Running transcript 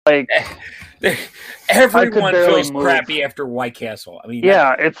like everyone barely feels move. crappy after White Castle. I mean,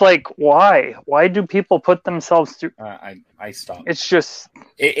 yeah, it's like why? Why do people put themselves through? I stopped. It's just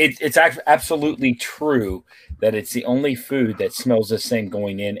it's absolutely true that it's the only food that smells the same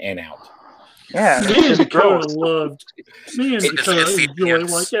going in and out. yeah, Me it's and just gross. Dakota loved. Me and Dakota it's the enjoy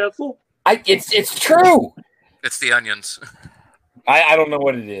onions. White Castle. It's true. It's the onions. I don't know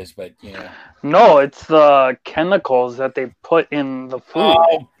what it is, but you know. No, it's the chemicals that they put in the food.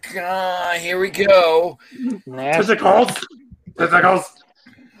 Oh God! Here we go. Nasty. Tentacles.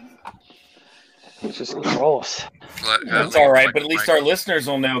 It's just gross. It's all right, but at least our listeners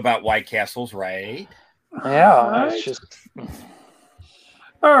will know about White Castles, right? Yeah, it's just.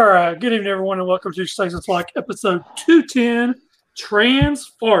 All right. Good evening, everyone, and welcome to Stasis Lock episode 210. Trans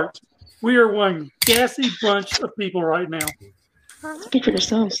fart. We are one gassy bunch of people right now. Speak for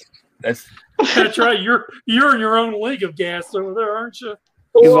yourselves. That's right. You're in your own league of gas over there, aren't you?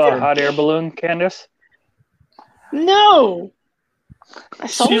 You have a hot air balloon, Candace? No.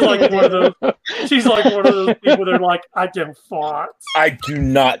 She's like one of those. She's like one of those people that are like, I don't fart. I do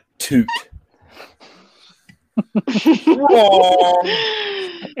not toot. Wrong.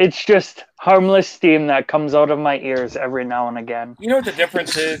 It's just harmless steam that comes out of my ears every now and again. You know what the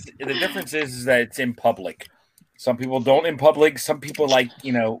difference is? The difference is that it's in public. Some people don't in public. Some people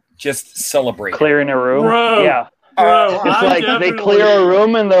just celebrate. Clearing a room? Bro, yeah. Bro, it's like they clear a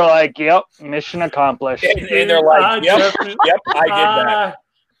room and they're like, yep, mission accomplished. And they're like, yep, I did that.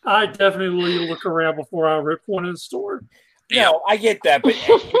 I definitely look around before I rip one in the store. No, I get that, but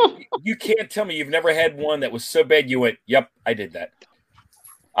you can't tell me you've never had one that was so bad you went, yep, I did that.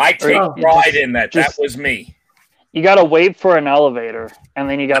 I take pride in that. That was me. You got to wait for an elevator, and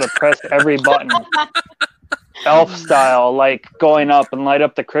then you got to press every button. Elf style, like going up and light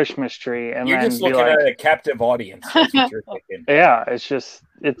up the Christmas tree. And you're then just looking at a captive audience. That's what you're thinking. Yeah,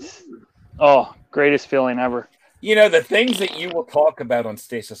 it's greatest feeling ever. You know, the things that you will talk about on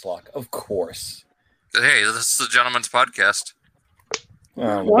Stasis Lock, of course. Hey, this is the Gentleman's Podcast.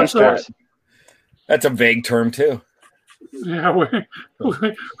 What's that? That's a vague term, too. Yeah, who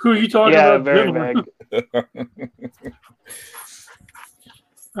are you talking yeah, about? Very vague.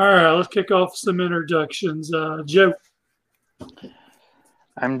 All right, let's kick off some introductions. Joe.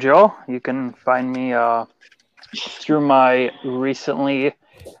 I'm Joe. You can find me through my recently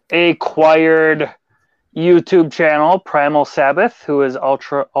acquired YouTube channel, Primal Sabbath, who is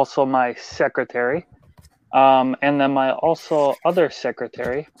also my secretary. And then my other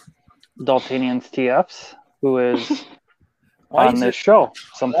secretary, Daltanians TFs, who is on this show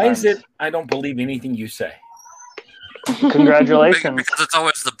sometimes. Why is it I don't believe anything you say? Congratulations. Because it's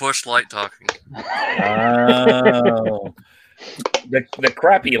always the Bush Light talking. Oh. the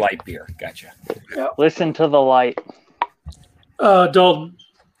crappy light beer. Gotcha. Listen to the light. Dalton.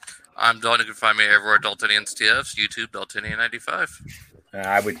 I'm Dalton. You can find me everywhere at Daltanians TFs, YouTube, Daltanian95.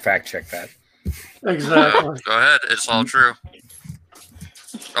 I would fact check that. Exactly. Go ahead. It's all true.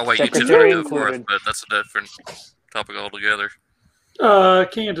 Oh, wait, YouTube's Secretary going to do it for us, included. but that's a different topic altogether.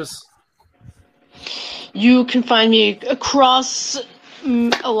 Candace. You can find me across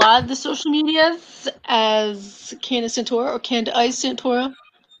a lot of the social medias as Candace Santora or Candace Santora.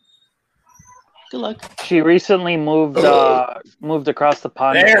 Good luck. She recently moved across the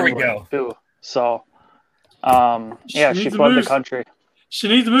pond. There we go. Too. So, she fled the country. She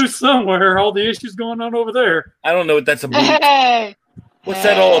needs to move somewhere. All the issues going on over there. I don't know what that's about. Hey! What's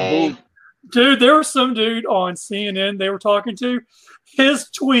that all about? Dude, there was some dude on CNN they were talking to. His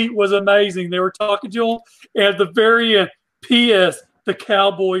tweet was amazing. They were talking to him, and at the very end, P.S. The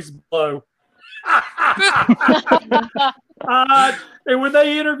Cowboys blow. And when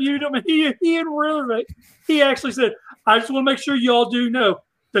they interviewed him, he actually said, I just want to make sure y'all do know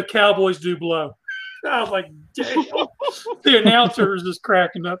the Cowboys do blow. I was like, damn. The announcer was just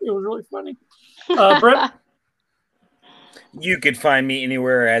cracking up. It was really funny. Brett? You could find me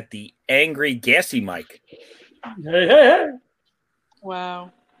anywhere at the Angry Gassy Mike. Hey.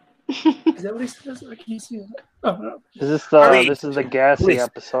 Wow. Is that what he says? I can't see it. Oh, no. This is the gassy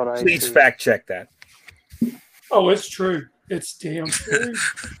episode. Please fact check that. Oh, it's true. It's damn true.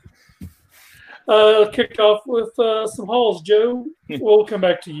 Kick off with some hauls, Joe. We'll come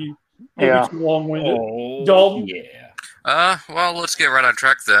back to you. Maybe too long-winded. Oh, Dalton? Yeah. Well, let's get right on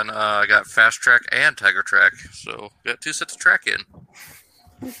track then. I got Fast Track and Tiger Track, so got 2 sets of track in.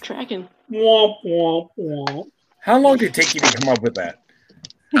 Tracking. Womp, womp, womp. How long did it take you to come up with that?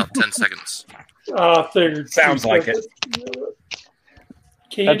 About 10 seconds. I figured. Sounds like it.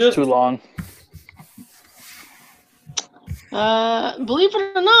 Candace? That's too long. Believe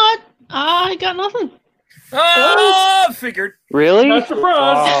it or not, I got nothing. Oh, figured. Really? Not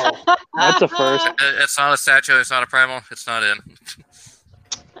surprised. Wow. That's a first. It's not a statue. It's not a primal. It's not in.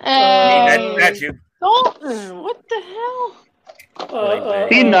 That's you. Dalton, what the hell?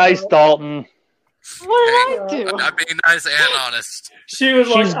 Be nice, Dalton. What did I do? I'm being nice and honest. She was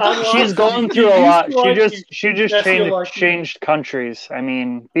She's going through a lot. She just changed changed countries. I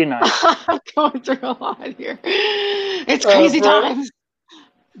mean, be nice. I'm going through a lot here. It's crazy times.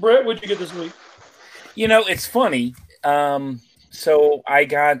 Brett, what'd you get this week? You know, it's funny. So I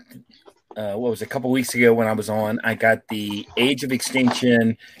got, what was it, a couple weeks ago when I was on, I got the Age of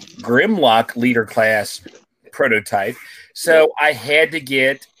Extinction Grimlock leader class prototype. So I had to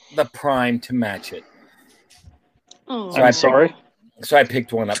get the Prime to match it. Oh. I'm sorry. So I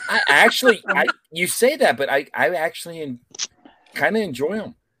picked one up. You say that, but I actually kind of enjoy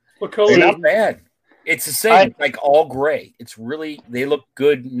them. What color? They're not bad. It's the same. It's like all gray. It's really, they look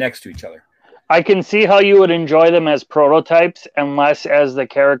good next to each other. I can see how you would enjoy them as prototypes and less as the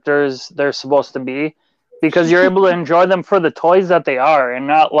characters they're supposed to be, because you're able to enjoy them for the toys that they are and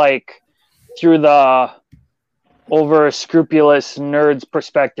not like through the over scrupulous nerd's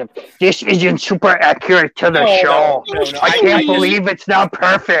perspective. This isn't super accurate to the show. No. I can't believe it's not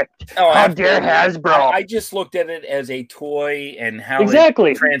perfect. How dare Hasbro? I just looked at it as a toy and how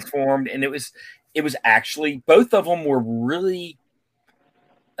exactly it transformed, and it was actually, both of them were really.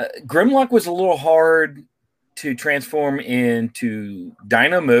 Grimlock was a little hard to transform into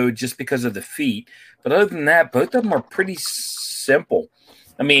Dino mode just because of the feet, but other than that, both of them are pretty simple.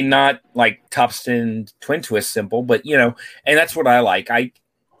 I mean, not like Topspin Twin Twist simple, but and that's what I like.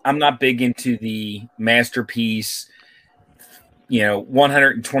 I'm not big into the masterpiece,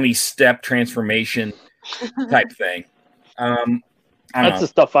 120 step transformation type thing. That's the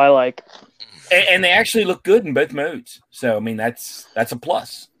stuff I like. And they actually look good in both modes. So, I mean, that's a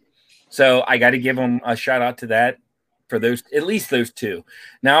plus. So I got to give them a shout out to that for those, at least those two.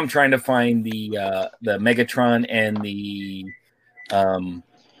 Now I'm trying to find the Megatron and the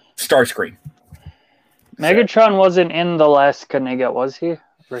Starscream. Megatron wasn't in the last Kniga, was he?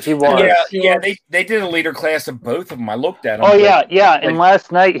 Or he was. Yeah. They did a leader class of both of them. I looked at them. Oh yeah. And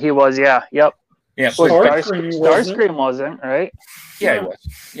last night he was. Yeah. Yep. Yeah. Starscream wasn't, right? Yeah, it was.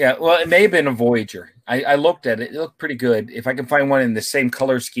 Yeah, well, it may have been a Voyager. I looked at it. It looked pretty good. If I can find one in the same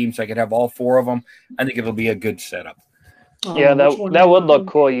color scheme so I could have all four of them, I think it'll be a good setup. Yeah, that would look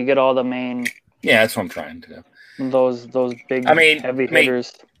cool. You get all the main. Yeah, that's what I'm trying to do. Those big heavy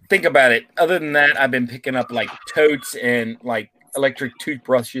hitters. Think about it. Other than that, I've been picking up like totes and like electric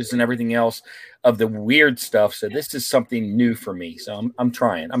toothbrushes and everything else of the weird stuff. So this is something new for me. So I'm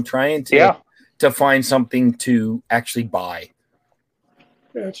trying. I'm trying to find something to actually buy.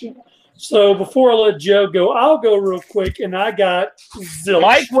 Gotcha. So before I let Joe go, I'll go real quick, and I got zilch.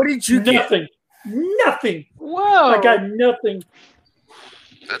 Mike, what did you get? Nothing. Whoa! I got nothing.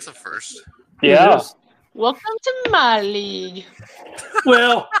 That's a first. Yeah. Welcome to my league.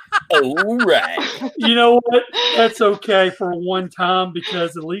 Well, all right. You know what? That's okay for one time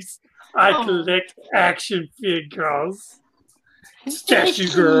because at least I collect action figures. Statue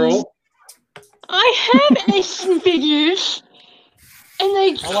girl. I have action figures. And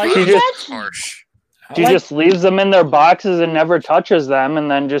they harsh. She just leaves them in their boxes and never touches them, and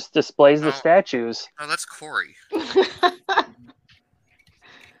then just displays the statues. Oh, that's Corey.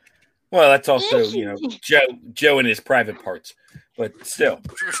 Well, that's also Joe and his private parts, but still,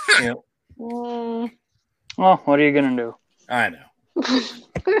 Well, what are you gonna do? I know.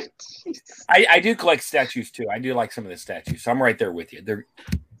 I do collect statues too. I do like some of the statues. So I'm right there with you.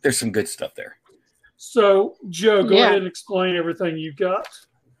 There's some good stuff there. So, Joe, go ahead and explain everything you got.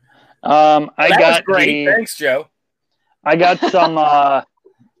 I got great. Thanks, Joe. I got some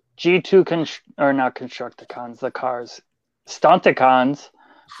G2 not Constructicons, the cars, Stunticons,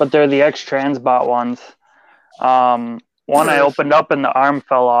 but they're the X-Transbot ones. One I opened up and the arm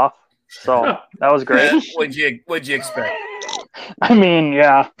fell off, so that was great. What'd you expect? I mean,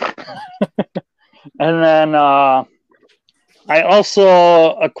 yeah. And then I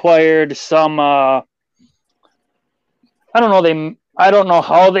also acquired some. I don't know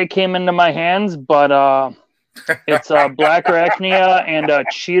how they came into my hands, but it's a Black Arachnia and a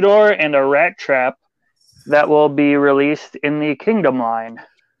Cheetor and a Rat Trap that will be released in the Kingdom line.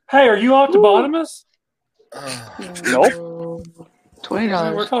 Hey, are you Octobotamus? Nope.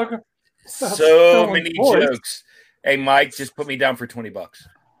 $20. We're talking so many jokes. Hey, Mike, just put me down for $20.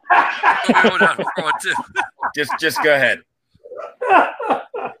 Just go ahead.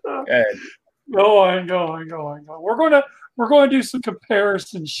 Go ahead. Go on. We're going to do some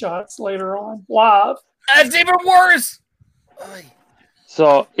comparison shots later on live. That's even worse.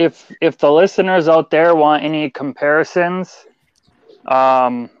 So if the listeners out there want any comparisons,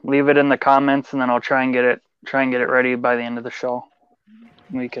 leave it in the comments, and then I'll try and get it ready by the end of the show.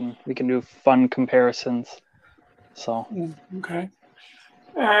 We can do fun comparisons. So Okay.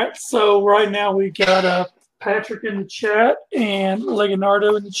 All right. So right now we got Patrick in the chat and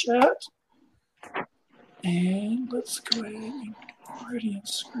Leonardo in the chat. And let's go ahead and already in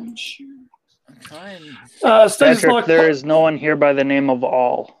screen share. Patrick, there is no one here by the name of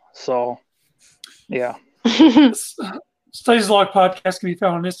All. So, yeah. Stasis Lock Podcast can be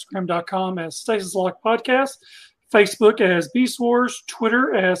found on Instagram.com as Stasis Lock Podcast, Facebook as Beast Wars,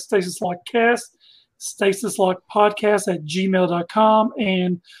 Twitter as Stasis Lock Cast, Stasis Lock Podcast at gmail.com,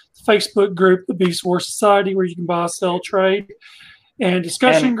 and the Facebook group, the Beast Wars Society, where you can buy, sell, trade, and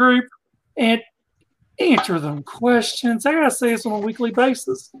discussion group, and answer them questions. I gotta say this on a weekly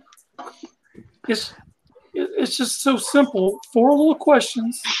basis. It's just so simple. 4 little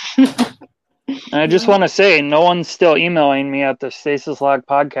questions. And I just want to say, no one's still emailing me at the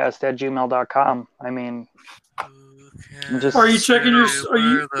stasislogpodcast at gmail.com. I mean, are you checking your? Are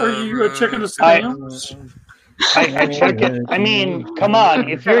you checking the spam? I check it. I mean, come on.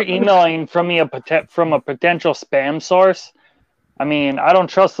 If you're emailing from a potential spam source, I mean, I don't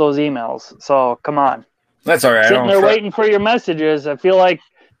trust those emails. So come on. That's all right. Sitting there waiting for your messages. I feel like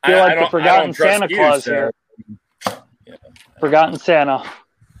the forgotten Santa Claus here. Yeah. Forgotten Santa.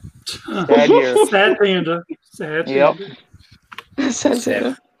 Sad year. Sad panda. Sad panda. Yep. Sad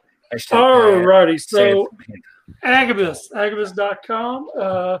Santa. Alrighty. So Agabus.com,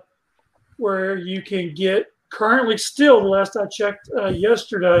 where you can get currently still, the last I checked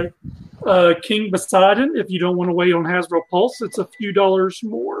yesterday, King Poseidon. If you don't want to wait on Hasbro Pulse, it's a few dollars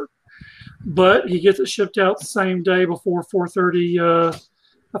more. But he gets it shipped out the same day before 4:30.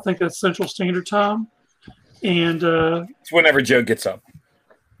 I think that's Central Standard Time. And it's whenever Joe gets up.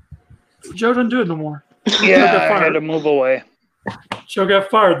 Joe doesn't do it no more. Yeah, I had to move away. Joe got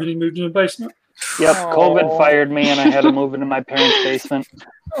fired, then he moved in the basement. Yep, COVID fired me, and I had to move into my parents' basement.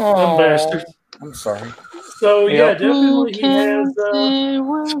 Oh, bastard. I'm sorry. So, yeah, definitely he has...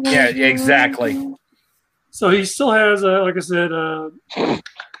 yeah, exactly. So he still has, like I said,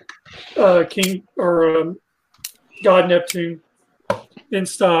 King or God Neptune in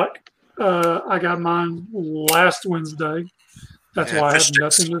stock. I got mine last Wednesday. That's why I have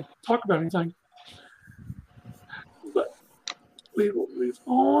nothing to talk about anything. But we will move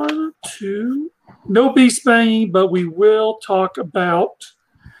on to no Beast Bane, but we will talk about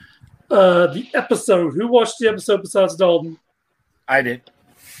the episode. Who watched the episode besides Dalton? I did.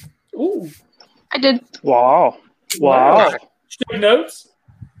 Ooh. I did. Wow. Take notes?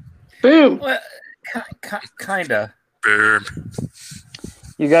 Boom. Well, kinda. Boom.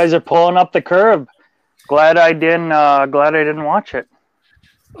 You guys are pulling up the curve. Glad I didn't watch it.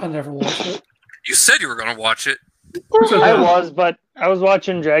 I never watched it. You said you were going to watch it. I was, but I was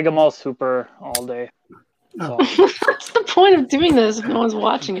watching Dragon Ball Super all day. So. What's the point of doing this if no one's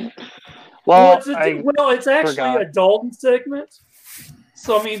watching it? Well, it's actually a Dalton segment.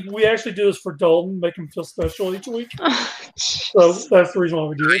 So, I mean, we actually do this for Dalton, make him feel special each week. So that's the reason why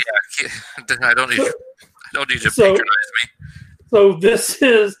we do it. Yeah, I don't need you to patronize me. So this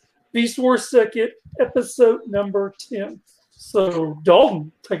is Beast Wars Second, episode number 10. So,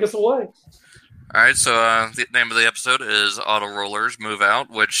 Dalton, take us away. All right, so the name of the episode is Auto Rollers Move Out,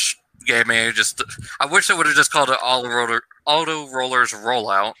 which gave me just... I wish I would have just called it Auto Rollers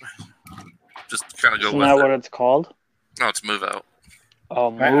Rollout. Just kind of go with it. Isn't that what it's called? No, it's Move Out.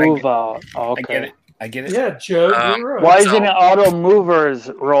 Oh, Move Out. Okay. I get it. Yeah, Joe, you're right. Why isn't it Auto Movers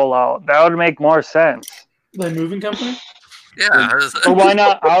Rollout? That would make more sense. The moving company? Yeah. Or why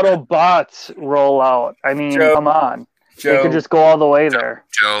not Autobots Rollout? I mean, come on. Joe, they could just go all the way there.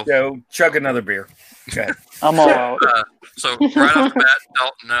 Joe, chug another beer. Okay. I'm all out. So right off the bat,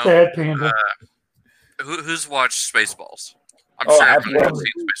 Dalton, no. Sad panda. Who's watched Spaceballs? I'm Oh, sure I've everyone's watched-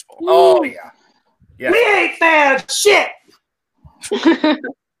 seen Spaceballs. Oh, yeah. Yeah. We ain't that shit!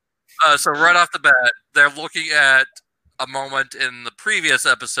 So right off the bat, they're looking at a moment in the previous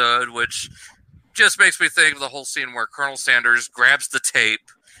episode, which just makes me think of the whole scene where Colonel Sanders grabs the tape,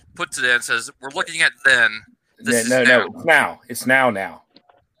 puts it in, and says, "We're looking at then." This is No. It's now. It's now.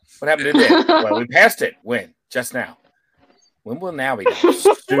 What happened to then? Well, we passed it. When? Just now. When will now be?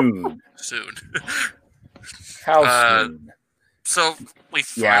 Soon. Soon. How soon? So we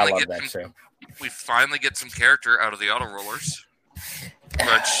Yeah, I finally love get that show. we finally get some character out of the Auto Rollers,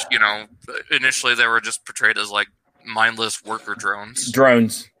 which initially they were just portrayed as like mindless worker drones.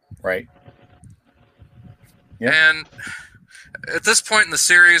 Drones, right? Yeah. And At this point in the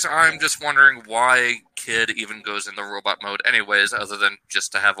series, I'm just wondering why Kid even goes into robot mode anyways, other than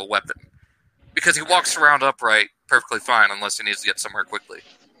just to have a weapon. Because he walks around upright perfectly fine unless he needs to get somewhere quickly.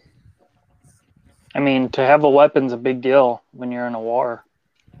 I mean, to have a weapon's a big deal when you're in a war.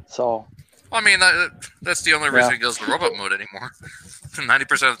 So, I mean, that's the only reason he goes to robot mode anymore.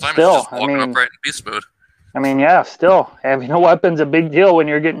 90% of the time, Still, it's just walking upright in beast mode. I mean, yeah, still, having a weapon's a big deal when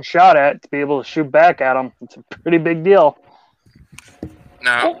you're getting shot at. To be able to shoot back at them, it's a pretty big deal.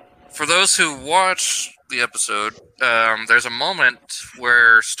 Now, for those who watch the episode, there's a moment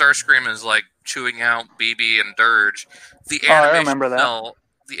where Starscream is like chewing out BB and Dirge. I remember that.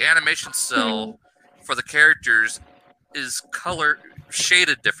 The animation cell for the characters is color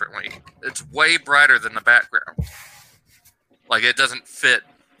shaded differently. It's way brighter than the background. Like it doesn't fit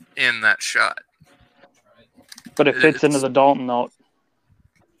in that shot. But it fits into the Dalton note.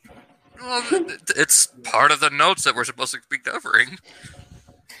 Well, it's part of the notes that we're supposed to be covering.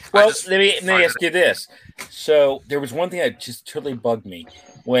 Well, let me ask you this. So there was one thing that just totally bugged me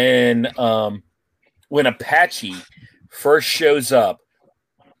when Apache first shows up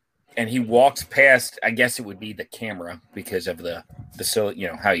and he walks past. I guess it would be the camera because of the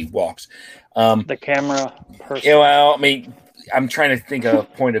how he walks. The camera person. Yeah, well, I mean, I'm trying to think of a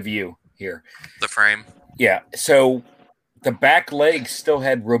point of view here. The frame. Yeah. So the back legs still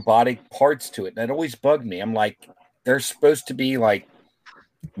had robotic parts to it. And that always bugged me. I'm like, they're supposed to be like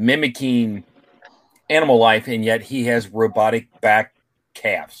mimicking animal life, and yet he has robotic back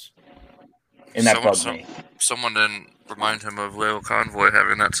calves. And that bugged me. Someone didn't remind him of Leo Convoy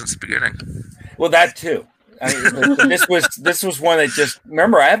having that since the beginning. Well, that too. I mean, this was one that just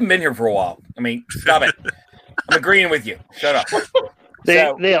remember. I haven't been here for a while. I mean, stop it. I'm agreeing with you. Shut up.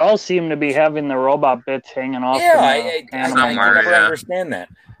 They all seem to be having the robot bits hanging off. Yeah, I never understand that.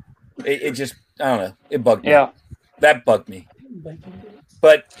 It just I don't know. It bugged me. Yeah, that bugged me.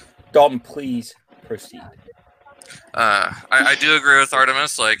 But Dalton, please proceed. I do agree with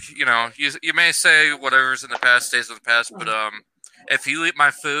Artemis. Like, you may say whatever's in the past stays in the past, but if you eat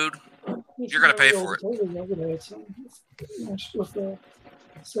my food, you're gonna pay for it. With the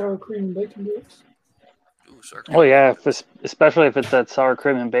sour cream and bacon bits. Ooh, sour cream. Oh yeah, especially if it's that sour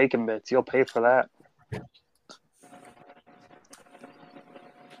cream and bacon bits, you'll pay for that.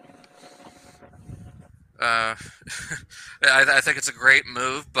 I think it's a great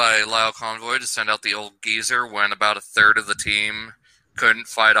move by Lyle Convoy to send out the old geezer when about a third of the team couldn't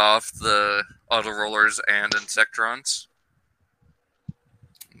fight off the Autorollers and Insectrons.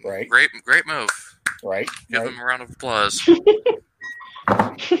 Right. Great move. Right. Give them a round of applause.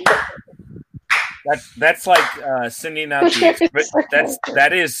 That's like sending out that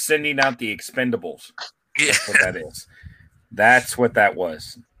is sending out the Expendables. Yeah. That's what that is. That's what that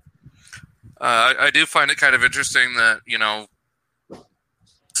was. I do find it kind of interesting that,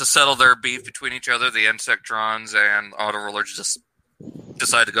 to settle their beef between each other, the Insectrons and Autorollers just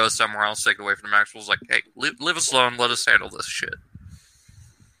decide to go somewhere else, take it away from the Maxwells. Like, hey, leave us alone, let us handle this shit.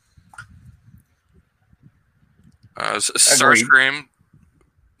 Starscream,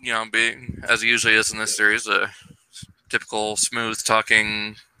 being, as he usually is in this series, a typical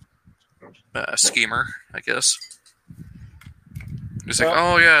smooth-talking schemer, I guess. He's like,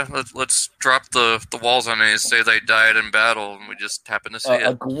 oh yeah, let's drop the walls on it and say they died in battle, and we just happen to see it.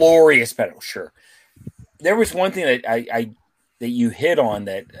 A glorious battle, sure. There was one thing that that you hit on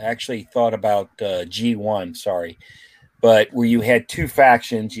that I actually thought about G1, sorry. But where you had two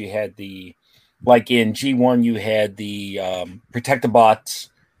factions, you had like in G1, you had the Protectobots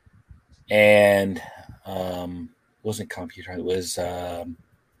and wasn't Computer, it was oh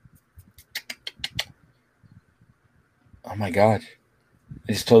my god.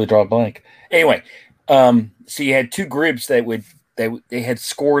 I just totally draw a blank. Anyway, so you had two groups that they had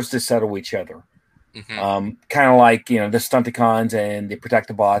scores to settle each other. Mm-hmm. Kind of like, the Stunticons and the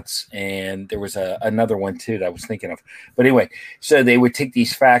Protectobots, and there was another one too that I was thinking of. But anyway, so they would take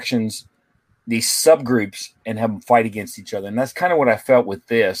these factions, these subgroups, and have them fight against each other. And that's kind of what I felt with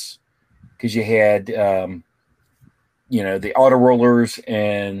this, because you had, the Autorollers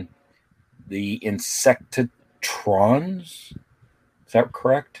and the Insectrons. Is that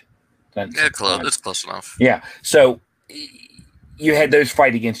correct? Yeah, it's close enough. Yeah. So you had those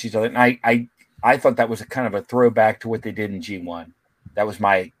fight against each other, and I thought that was a kind of a throwback to what they did in G1. That was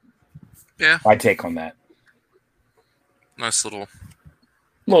my take on that. Nice little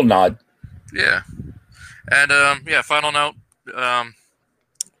nod. Yeah. And final note.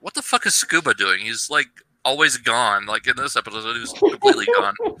 What the fuck is Scuba doing? He's like always gone. Like in this episode, he's completely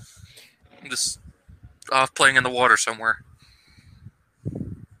gone. Just off playing in the water somewhere.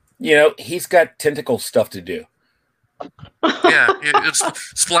 He's got tentacle stuff to do. Yeah, it's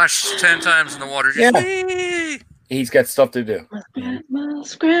splash 10 times in the water. Just, Yeah. "Whee!" He's got stuff to do.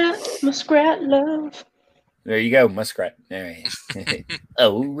 Muskrat love. There you go, muskrat. All right.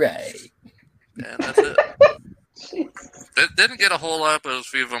 All right. Yeah, that's it. It didn't get a whole lot, but a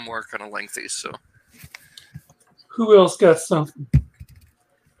few of them were kind of lengthy. So Who else got something?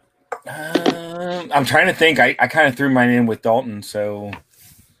 I'm trying to think. I kind of threw mine in with Dalton, so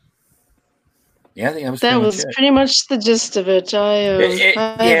yeah, I think That was it. pretty much the gist of it. I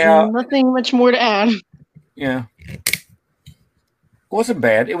yeah. have nothing much more to add. Yeah. It wasn't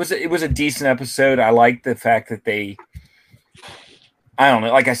bad. It was a decent episode. I liked the fact that I don't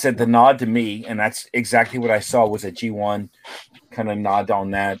know, like I said, the nod to me, and that's exactly what I saw was a G1 kind of nod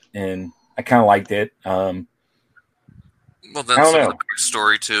on that, and I kind of liked it. well, then I don't some know. of the big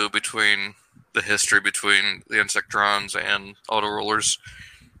story too between the history between the Insectrons and Auto Rollers.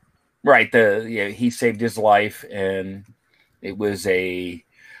 Right. He saved his life, and it was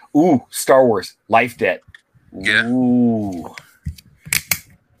Star Wars life debt. Yeah. Ooh.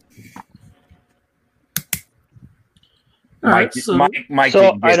 All right, Mike So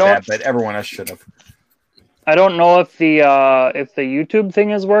didn't I get don't- that, but everyone else should have. I don't know if the YouTube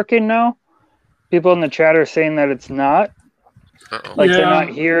thing is working now. People in the chat are saying that it's not. Uh-oh. Like they're Yeah. not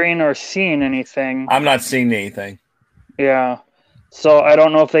hearing or seeing anything. I'm not seeing anything. Yeah. So I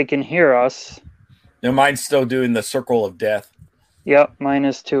don't know if they can hear us. No, mine's still doing the circle of death. Yep, mine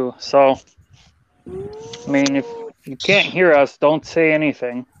is too. So, I mean, if you can't hear us, don't say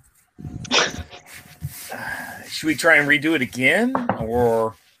anything. Should we try and redo it again,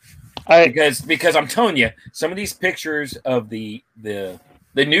 or I because I'm telling you, some of these pictures of the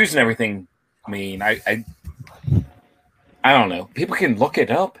news and everything. I mean, I don't know. People can look it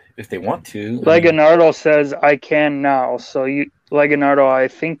up if they want to. Leonardo says I can now. So Leonardo, I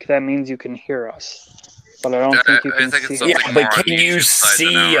think that means you can hear us, but I don't think you I can think it's see. something Yeah, but more on can the you YouTube side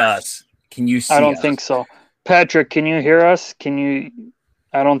than see ours. us? Can you see? I don't us? think so. Patrick, can you hear us? Can you?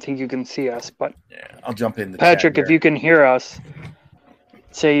 I don't think you can see us, but Yeah, I'll jump in. Patrick, if you can hear us,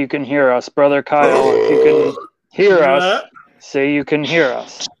 say you can hear us. Brother Kyle, if you can hear us, say you can hear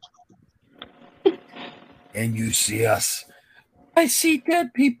us. And you see us. I see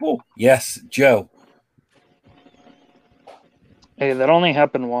dead people. Yes, Joe. Hey, that only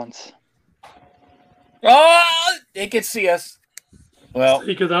happened once. Oh, they can see us. Well,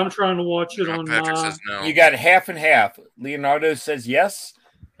 because I'm trying to watch it on Patrick my. says no. you got half and half. Leonardo says yes.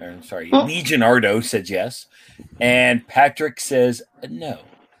 Or, I'm sorry, Legionardo says yes. And Patrick says no.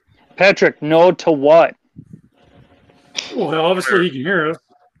 Patrick, no to what? Well, obviously he can hear us.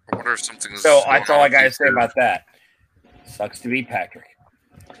 I wonder if something's. So that's all I got to going say on with about that. Sucks to be Patrick.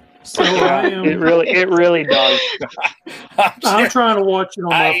 So I am. It really does. I'm trying to watch it on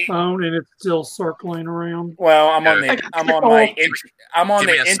my I- phone, and it's still circling around. Well, I'm on Yeah. the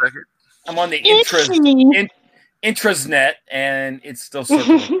Itchy. intrasnet, and it's still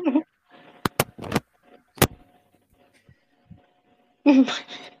circling.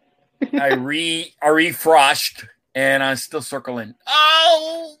 I refreshed, and I'm still circling.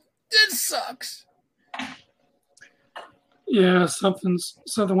 Oh, this sucks. Yeah, something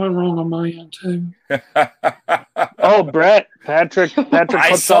went wrong on my end too. Oh, Brett, Patrick I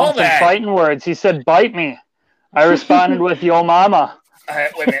put saw some that. fighting words. He said, "Bite me." I responded with "Yo, mama."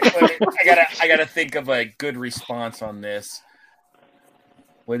 Wait a minute. I gotta think of a good response on this.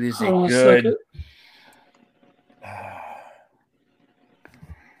 What is it Hold on a good? second.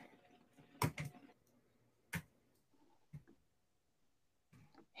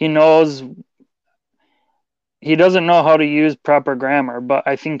 He doesn't know how to use proper grammar, but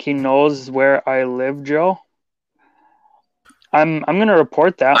I think he knows where I live, Joe. I'm gonna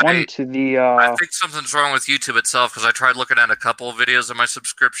report that one to the. I think something's wrong with YouTube itself because I tried looking at a couple of videos of my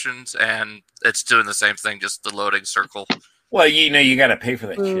subscriptions and it's doing the same thing, just the loading circle. Well, you got to pay for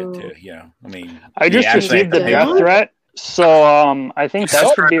that shit too. I mean, I just you actually received the have to pay death for it. threat, so I think that should be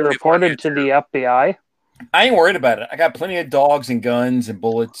Subscribe to people on reported to the FBI. I ain't worried about it. I got plenty of dogs and guns and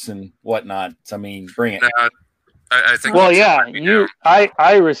bullets and whatnot. So, I mean, bring it. No, I think. Well, YouTube yeah, might be down.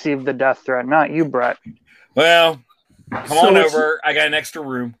 I received the death threat, not you, Brett. Well, come So on it's- over. I got an extra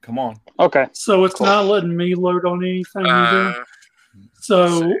room. Come on. Okay. So it's not letting me load on anything either.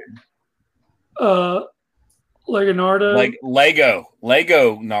 So, Leonardo, Like Lego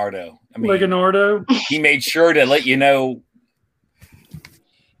Nardo. I mean, Leonardo, he made sure to let you know.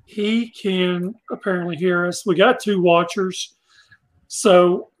 he can apparently hear us. We got 2 watchers.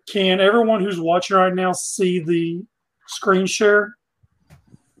 So, can everyone who's watching right now see the screen share?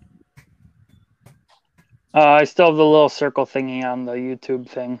 I still have the little circle thingy on the YouTube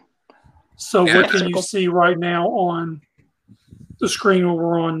thing. So Yeah. what can you see right now on the screen where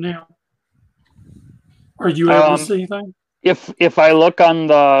we're on now? Are you able to see anything? If I look on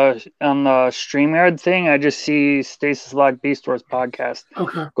the StreamYard thing, I just see Stasis Lock Beast Wars podcast.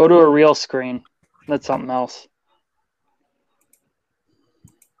 Okay. Go to a real screen. That's something else.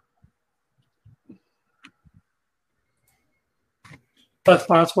 That's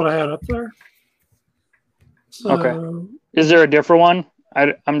fine. That's what I had up there. So, Okay. Is there a different one?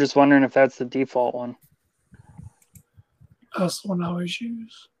 I'm just wondering if that's the default one. That's the one I always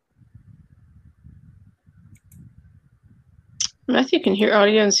use. Matthew can hear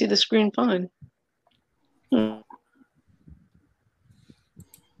audio and see the screen fine.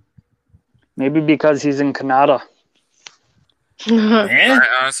 Maybe because he's in Canada. Eh? I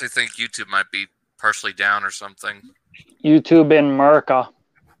honestly think YouTube might be partially down or something. YouTube in America.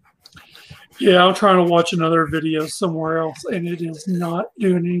 Yeah, I'm trying to watch another video somewhere else, and it is not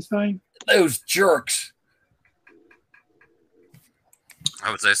doing anything. Those jerks.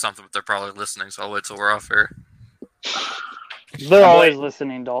 I would say something, but they're probably listening, so I'll wait till we're off here. They're always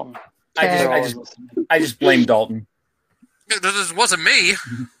listening, Dalton. I just blame Dalton. This wasn't me.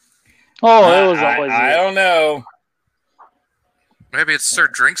 Oh, it was always I you. don't know. Maybe it's Sir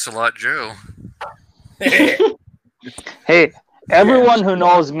Drinks a Lot Joe. Hey, everyone who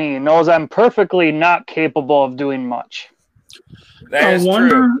knows me knows I'm perfectly not capable of doing much. That I is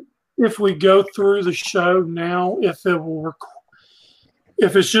wonder true. if we go through the show now, if it will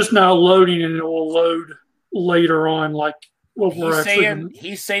if it's just now loading and it will load later on, like what we're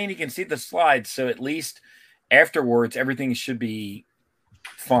He's saying he can see the slides, so at least afterwards everything should be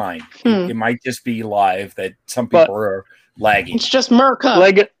fine. It might just be live that some people are lagging. It's just Merca.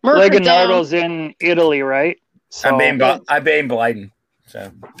 Leonardo's in Italy, right? So, I blame Blyden. So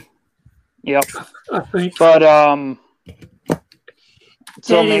yep. I think. But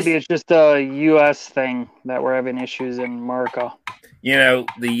so maybe it's just a U.S. thing that we're having issues in America. You know,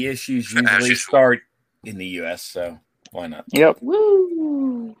 the issues usually start in the U.S., so why not? Yep.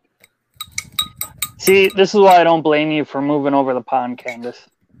 Woo! See, this is why I don't blame you for moving over the pond, Candace.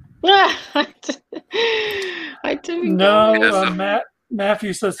 I didn't. No,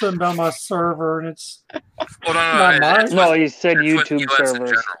 Matthew said something about my server, and it's Well, not mine. No, he said it's with YouTube US in servers.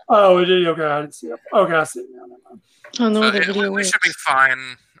 general. Oh, it is. Okay, I didn't see it. Okay, I see it now. Never mind. I don't know what the So, video we was. should be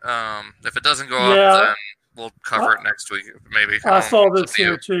fine. If it doesn't go Yeah. up, then we'll cover it next week, maybe. I saw It's up this to you.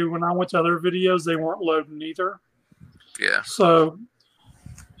 here too. When I went to other videos, they weren't loading either. Yeah. So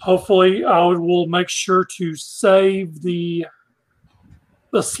hopefully, I will make sure to save the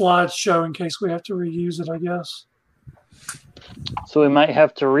slideshow in case we have to reuse it, I guess. So we might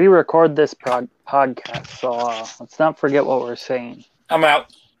have to re-record this podcast. So let's not forget what we're saying. I'm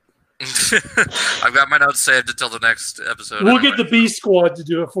out. I've got my notes saved until the next episode. We'll anyway. get the B squad to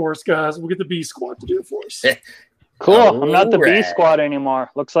do it for us, guys. We'll get the B squad to do it for us. Cool. I'm not the B Alright. squad anymore.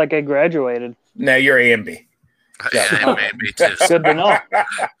 Looks like I graduated. No, you're AMB. Yeah, me too. Good to know.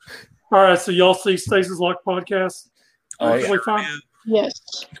 All right, so y'all see Stasis Lock podcast? Oh, yeah. Perfectly fine?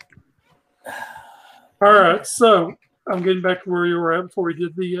 Yes. All right, so I'm getting back to where you were at before we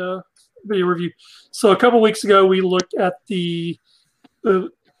did the video review. So a couple weeks ago, we looked at the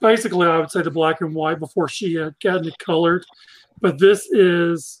basically, I would say the black and white before she had gotten it colored. But this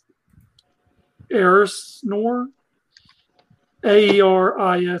is Aerisnoir,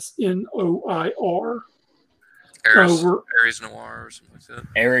 Aerisnoir. Aries Noir or something like that.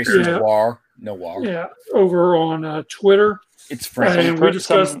 Aries Yeah. Noir. Yeah, over on Twitter. It's French. And we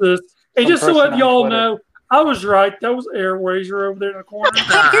discussed this. And just to let y'all know, I was right. That was Airwazer over there in the corner.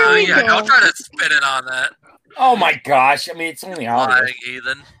 Here we go. Don't try to spin it on that. Oh my gosh! I mean, it's only Hollywood. Lying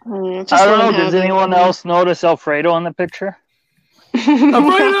heathen. Just I don't know. let him Does have anyone it. else notice Alfredo in the picture?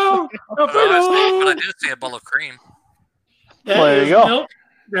 Alfredo! But I Alfredo! do see a bowl of cream. That Well, there you is go. milk.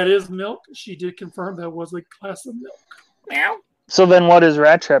 That is milk. She did confirm that was a glass of milk. Meow. So then what is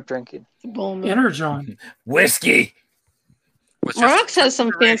Rat Trap drinking? Boom. Energon. Whiskey. Which is Rox has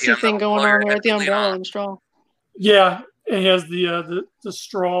some fancy radio, thing not going lawyer, on there with the definitely umbrella not. and straw. Yeah, and he has the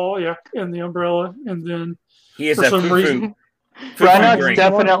straw, yeah, and the umbrella, and then He is For a some foo-foo. reason- Foo-foo Rhinox drink.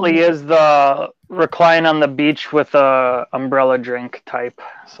 definitely is the recline on the beach with a umbrella drink type.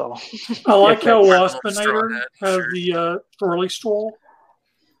 So I like how Yeah, Waspinator has sure. the twirly straw.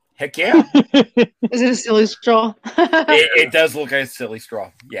 Heck yeah! Is it a silly straw? It does look like a silly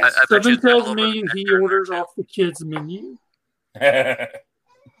straw. Yes. I bet you Something it's got a tells little me bit of he nectar in there, orders too. off the kids' menu.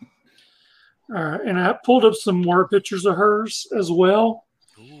 All right, and I pulled up some more pictures of hers as well.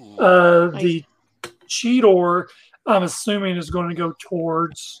 Ooh. The Cheetor, I'm assuming, is going to go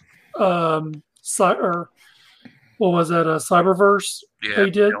towards or what was that? Cyberverse. Yeah, they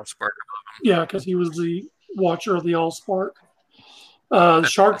did. Don't spark Yeah, because he was the watcher of the Allspark.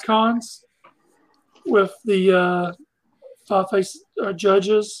 Shark Cons with the five-face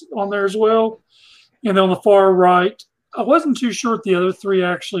judges on there as well. And on the far right, I wasn't too sure what the other three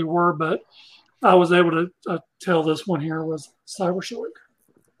actually were, but I was able to tell this one here was Cybershark.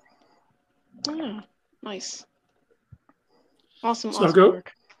 Yeah, nice. Awesome, So awesome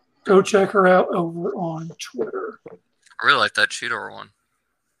work. Go check her out over on Twitter. I really like that Cheetor one.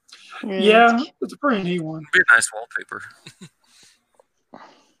 Yeah, it's a pretty neat one. It'd be a nice wallpaper.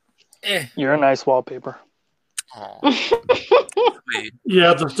 You're a nice wallpaper. Oh, sweet.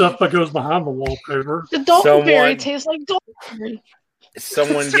 Yeah, the stuff that goes behind the wallpaper. The Dolphinberry tastes like Dolphinberry.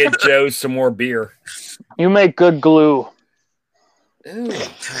 Someone get Joe some more beer. You make good glue. Ooh,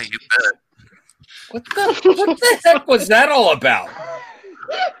 Yeah, you bet. what the heck was that all about?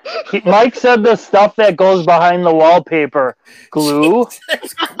 Mike said the stuff that goes behind the wallpaper. Glue?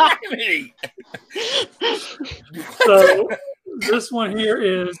 That's crazy. So this one here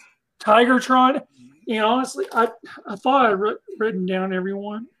is Tigertron. And honestly, I thought I'd written down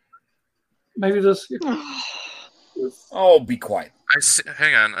everyone. Maybe this. Oh, be quiet.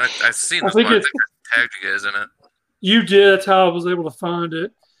 Hang on. I've seen I this think one. I it's- think I tagged you guys in it. You did. That's how I was able to find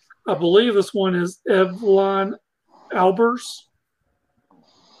it. I believe this one is Evelyn Albers.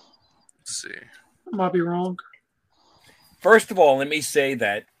 Let's see. I might be wrong. First of all, let me say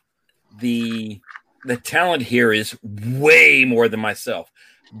that the talent here is way more than myself.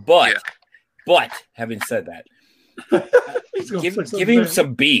 But having said that, He's gonna give say something him bad.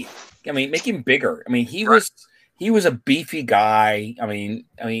 some beef. I mean, make him bigger. I mean, he was a beefy guy. I mean,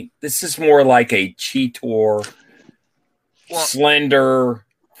 this is more like a Cheetor, slender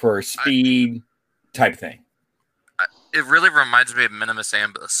for speed type thing. It really reminds me of Minimus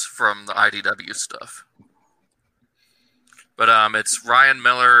Ambus from the IDW stuff. But it's Ryan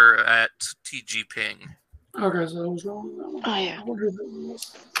Miller at TG Ping. Okay, so I was wrong on that one. Oh, yeah. I wonder who that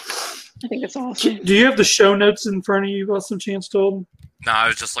was. I think it's awesome. Do you have the show notes in front of you by some chance, Dalton? No, I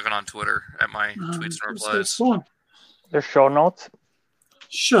was just looking on Twitter at my tweets and It's replies. fun. There's show notes.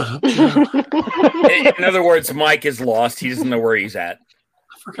 Shut up. Joe. In other words, Mike is lost. He doesn't know where he's at.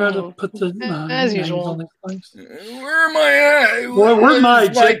 I forgot to put the As names usual. on these things. Where am I at? Where's my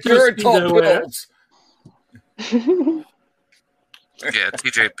Jet Jet Geritol at? pills? Yeah,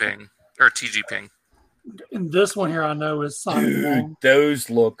 TJ Ping. Or TG Ping. And this one here I know is Simon Dude, Wong. those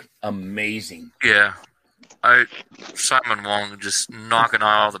look amazing. Yeah. Simon Wong just knocking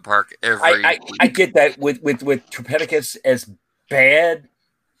out of the park every I week. get that with Tropedicus as bad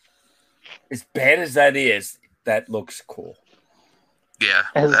as that is, that looks cool. Yeah.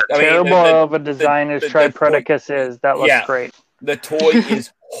 As that- I mean, terrible of a design as the Tripredicus is, that looks Yeah. great. The toy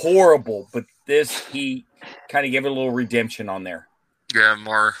is horrible, but this, he kind of gave it a little redemption on there. yeah,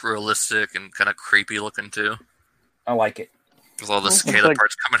 more realistic and kind of creepy looking too. I like it. With all the Looks cicada like-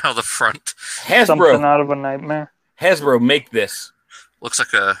 parts coming out of the front. Something Hasbro, out of a nightmare. make this. Looks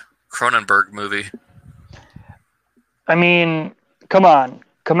like a Cronenberg movie. I mean, come on.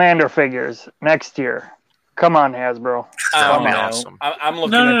 Commander figures next year. Come on, Hasbro. I That don't would be know. awesome. I'm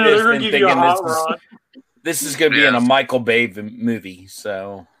looking No, at they're this going and to give you a thinking hot rod. this is going to be in a Michael Bay movie.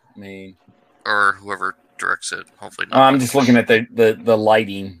 So, I mean, Or whoever directs it. Hopefully not. I'm just looking at the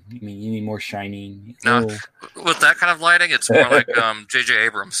lighting. I mean, you need more shining. No. Oh. With that kind of lighting, it's more like J.J.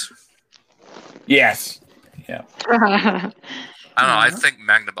 Abrams. Yes. I don't know. I Mhm. think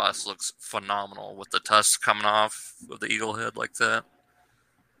Magnabus looks phenomenal with the tusks coming off of the eagle head like that.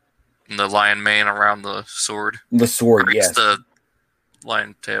 And the lion mane around the sword. The sword, Or it's yes. the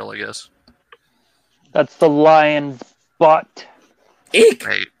lion tail, I guess. That's the lion butt. Eek!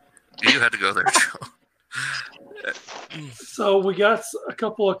 Hey, you had to go there, Joe. So we got a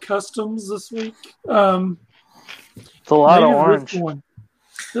couple of customs this week. It's a lot of Maybe orange.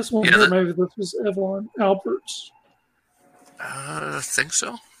 This one Yeah, here, maybe this was Evelyn Alberts. I think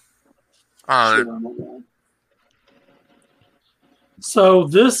so. Shit, I don't know. So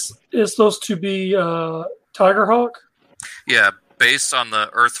this is supposed to be Tigerhawk. Yeah, based on the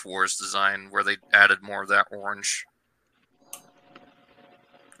Earth Wars design where they added more of that orange.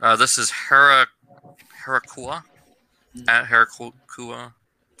 This is Harakua. At Harakua.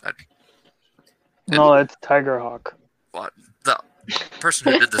 No, that's Tigerhawk. The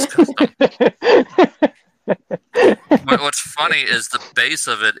person who did this custom. What's funny is the base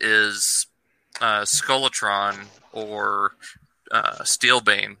of it is Skullotron or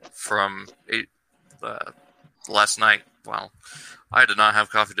Steelbane from last night. Well, I did not have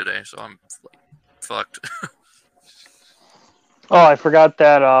coffee today, so I'm fucked. Oh, I forgot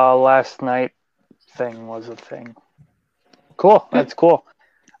that last night thing was a thing. Cool. That's cool.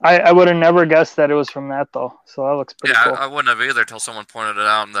 I would have never guessed that it was from that though. So that looks pretty cool. I wouldn't have either until someone pointed it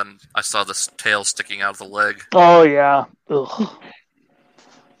out, and then I saw this tail sticking out of the leg. Oh yeah. Ugh.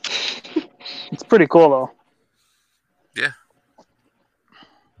 It's pretty cool though. Yeah.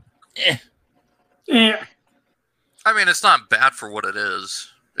 Yeah. I mean, it's not bad for what it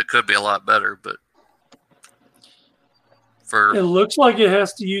is. It could be a lot better, but It looks like it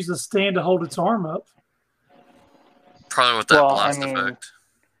has to use a stand to hold its arm up. Probably with that Well, blast I mean, effect.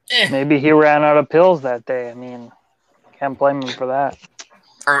 Maybe he ran out of pills that day. I mean, can't blame him for that.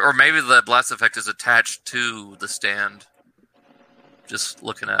 Or maybe the blast effect is attached to the stand. Just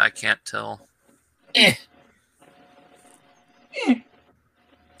looking at it, I can't tell.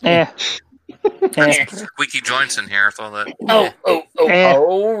 Eh. Squeaky joints in here. I thought that.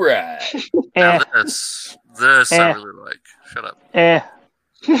 All right. Now this I really like. Shut up.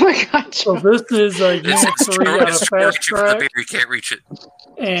 Oh my god. So this is a Unit 3 out of It's Fast reaching for the Track, beer, you can't reach it.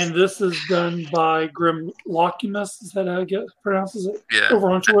 and this is done by Grim Lockimus. Is that how it pronounces it? Yeah.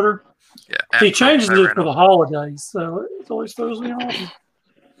 Over on Twitter. Yeah. He changes it for the holidays, so it always throws me off.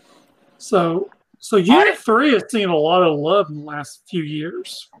 So Unit 3 has seen a lot of love in the last few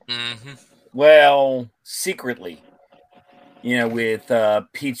years. Mm-hmm. Well, secretly, with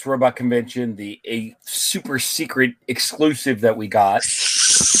Pete's Robot Convention, a super secret exclusive that we got,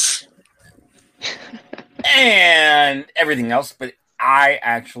 and everything else. But I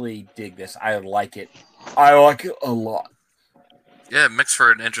actually dig this. I like it. I like it a lot. Yeah, it makes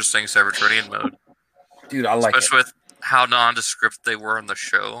for an interesting Cybertronian mode. Dude, I like Especially it. with how nondescript they were on the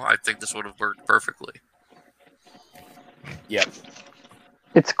show. I think this would have worked perfectly. Yep.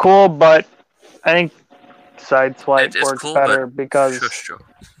 It's cool, but I think Sideswipe It's works cool, better but because shush, Joe.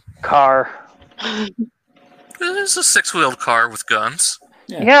 car. It's a 6-wheeled car with guns.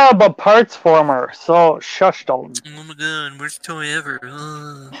 Yeah, but parts former. So shush, Dalton. Oh my god, worst toy ever.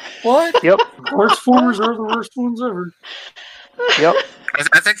 What? Yep. Worst formers are the worst ones ever. Yep.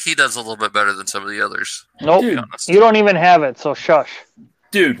 I think he does a little bit better than some of the others. Nope. Dude. You don't even have it, so shush.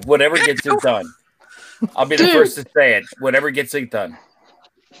 Dude, whatever gets it done. I'll be the first to say it. Whatever gets it done.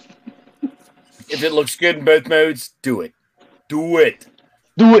 If it looks good in both modes, do it. Do it.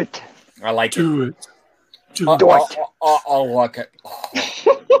 Do it. I like Do it. it. Do it. I like it.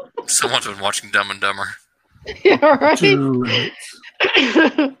 Oh. Someone's been watching Dumb and Dumber. Yeah, right? Do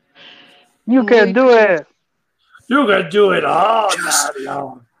it. You can do it. You gotta do it all Just- night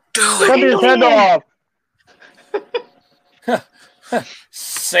long. Do Cut it! his head off.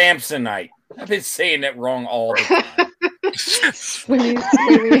 Samsonite. I've been saying that wrong all the time. Swingy,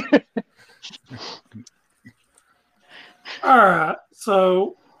 swingy. All right,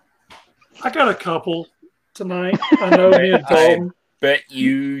 so I got a couple tonight. I know me and Dalton. Bet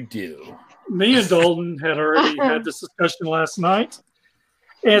you do. Me and Dalton had already had this discussion last night,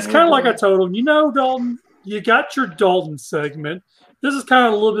 and it's kind of like I told him. Dalton, you got your Dalton segment. This is kind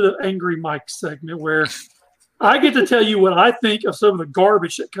of a little bit of Angry Mike segment where I get to tell you what I think of some of the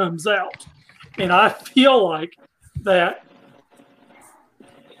garbage that comes out, and I feel like that.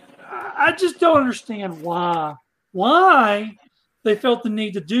 I just don't understand why they felt the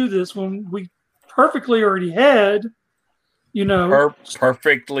need to do this when we perfectly already had,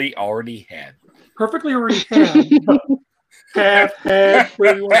 Perfectly already had. perfectly already had,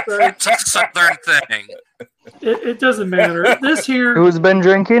 whatever you want to say. It's a southern thing. It doesn't matter. This here, Who's been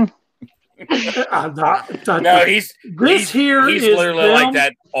drinking? No, he's is literally them, like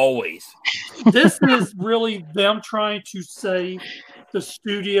that always. This is really them trying to save the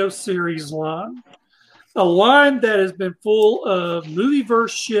Studio Series line. A line that has been full of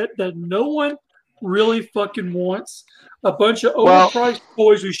movieverse shit that no one really fucking wants. A bunch of overpriced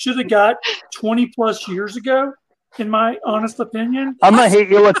toys we should have got 20 plus years ago, in my honest opinion. I'm gonna hit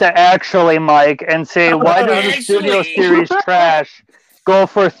you with the actually, Mike, and say, why does the Studio Actually. Series trash go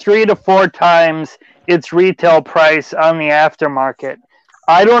for 3 to 4 times its retail price on the aftermarket?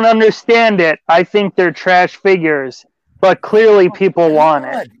 I don't understand it. I think they're trash figures, but clearly people want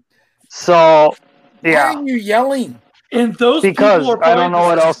it. So, Why yeah, are you yelling? And those because people are I don't know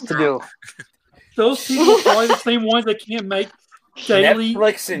what probably else to do. those people are probably the same ones that can't make daily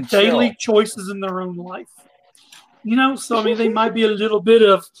Netflix and daily chill. choices in their own life. So I mean, they might be a little bit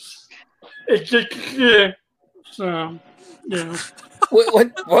of. It's just, so, What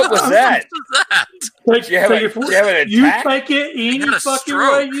was that? What's that? Take, You have take a- it for- you have an you attack? take it any You had a fucking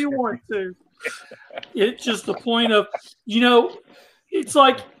stroke. way you want to. It's just the point of, it's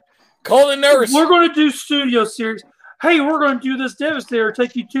like, Call the nurse. we're going to do Studio Series. Hey, we're going to do this Devastator.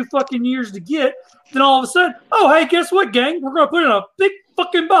 Take you 2 fucking years to get. Then all of a sudden, oh, hey, guess what, gang? We're going to put it in a big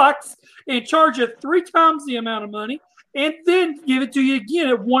fucking box and charge you 3 times the amount of money. and then give it to you again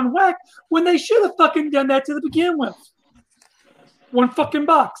at one whack when they should have fucking done that to begin with. One fucking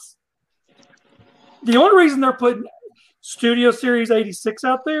box. The only reason they're putting Studio Series 86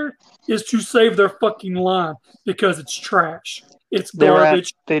 out there is to save their fucking line because it's trash. It's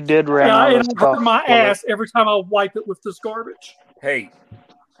garbage. They did ran Yeah, out of it'll stuff. hurt my ass every time I wipe it with this garbage. Hey,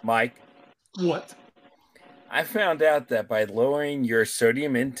 Mike. What? I found out that by lowering your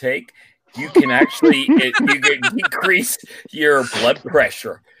sodium intake, you can actually you can decrease your blood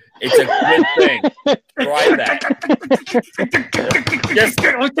pressure. It's a good thing. Try that.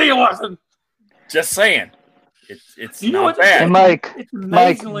 Let me tell you what. Just saying. It's You know not what? Hey, bad. Mike, It's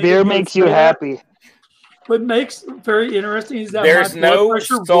Mike, amazingly beer good makes you flavor. happy. What makes very interesting is that There's my blood no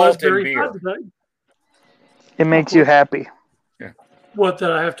pressure was salt in very beer. high today. It makes you happy. What,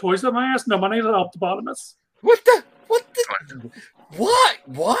 did I have toys up my ass? No, my name's an optobotomist. What the? What?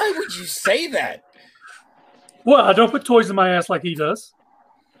 Why would you say that? Well, I don't put toys in my ass like he does.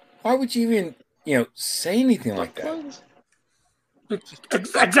 Why would you even, say anything like that?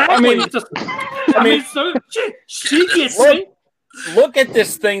 Exactly. I mean- I mean, so she gets Look, me. look at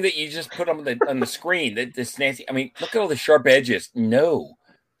this thing that you just put on the screen. This Nancy. I mean, look at all the sharp edges. No.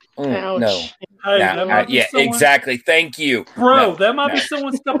 Ouch. No. Hey, Nah, that might be yeah, someone- exactly. Thank you. Bro, No, that might be no.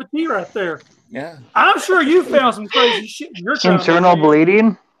 someone's cup of tea right there. Yeah. I'm sure you found some crazy shit in your time. Internal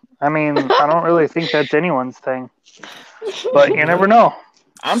bleeding? I mean, I don't really think that's anyone's thing. But you never know.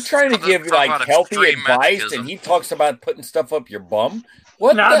 I'm trying to give Talk about healthy extreme advice, masochism. and he talks about putting stuff up your bum.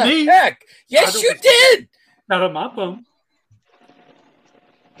 What Not the me. heck? I Yes, don't- you did. Out of my phone.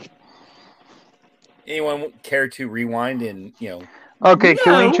 Anyone care to rewind and Okay,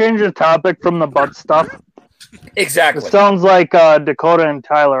 can we No. change the topic from the butt stuff? It exactly? sounds like Dakota and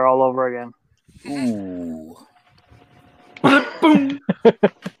Tyler all over again. Ooh. Boom.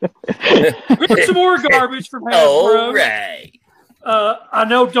 Here's some more garbage from Hasbro. All right. I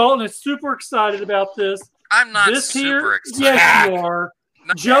know Dalton is super excited about this. I'm not This super here, excited. yes, you are.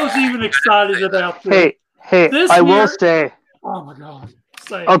 No, Joe's even excited about this. Hey, This I will here- say, Oh my god.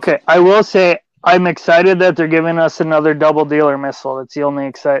 Say it. okay, I will say, I'm excited that they're giving us another double dealer missile. That's the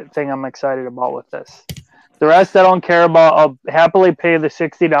only thing I'm excited about with this. The rest I don't care about. I'll happily pay the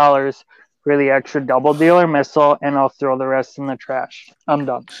 $60 for the extra double dealer missile, and I'll throw the rest in the trash. I'm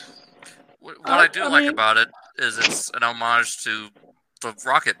done. What I do I like mean- about it is it's an homage to the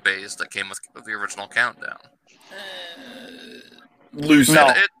rocket base that came with the original Countdown. Loosely. No.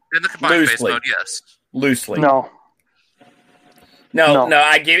 In the combined base Loosely. mode, yes. Loosely. No. No. No.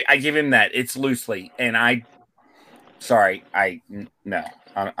 I give him that. It's loosely, and I'm.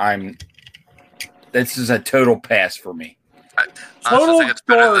 This is a total pass for me. I Total also think it's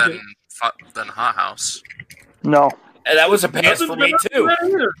better garbage. than Hot House. No. And that was a pass Nothing for me better too. than that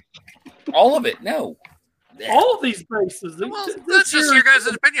either. All of it. No. All of these bases. Well, This that's just here- your guys'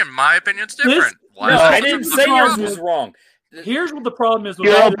 opinion. My opinion's different. Why No, is I that didn't the say yours problem? was wrong. Here's what the problem is. With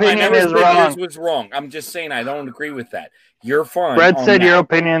Your all the- opinion I never is said wrong. yours was wrong. I'm just saying I don't agree with that. You're fine. Brett on said that. your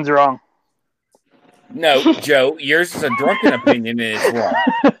opinion's wrong. No, Joe, yours is a drunken opinion and it's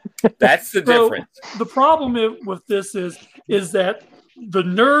wrong. That's the So, difference. the problem with this is that the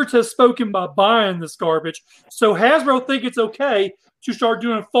nerds have spoken by buying this garbage. So Hasbro think it's okay to start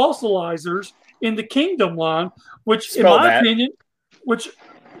doing fossilizers in the Kingdom line, which, Spell in my that. opinion, which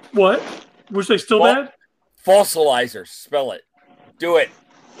they still Fo- bad? Fossilizers. Spell it. Do it.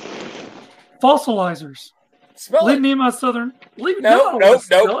 Fossilizers. Spell Leave it. me in my southern. Leave me. No.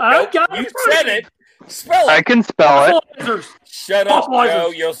 I got You it right. said it. Spell I it. can spell it. Fossilizers. Shut up, Fossilizers.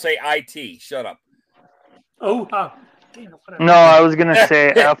 Joe. You'll say IT. Shut up. Oh, damn it, whatever. No, I was gonna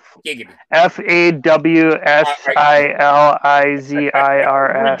say Giggity.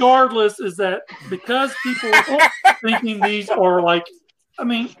 FAWSILIZIRS. Regardless, is that because people are thinking these are like, I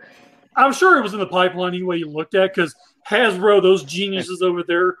mean, I'm sure it was in the pipeline any way you looked at because Hasbro, those geniuses over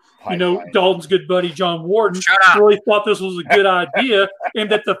there, Pipeline. Dalton's good buddy John Warden, Shut up. really thought this was a good idea and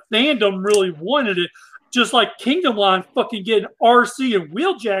that the fandom really wanted it. Just like Kingdom Line fucking getting RC and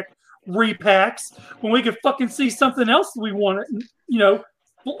Wheeljack repacks when we could fucking see something else we wanted, Woo!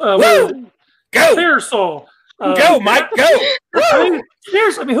 Go. Parasol. Go, Mike. Go. I mean,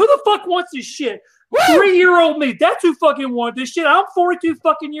 seriously, who the fuck wants this shit? Woo! 3-year-old me. That's who fucking want this shit. I'm 42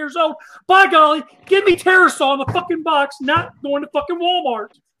 fucking years old. By golly, give me Terrasol in the fucking box, not going to fucking Walmart.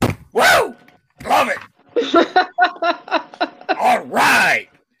 Woo! Love it. All right.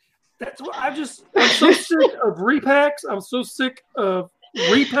 That's what I'm so sick of repacks. I'm so sick of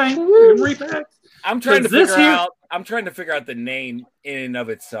repaint and repacks. I'm trying to Does this figure here- out. I'm trying to figure out the name in and of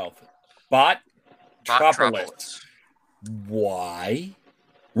itself. Bot Bot Tropolis. Why?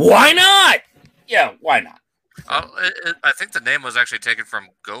 Why not? Yeah, why not? I think the name was actually taken from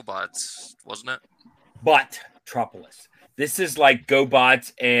GoBots, wasn't it? Bot-tropolis. This is like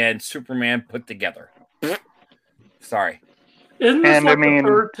GoBots and Superman put together. Sorry. Isn't this And, like I mean- the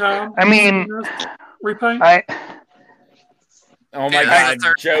third time? I mean, you've seen this repaint? Oh my Yeah,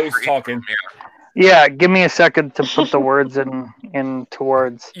 God, Joe's talking. Yeah, give me a second to put the words into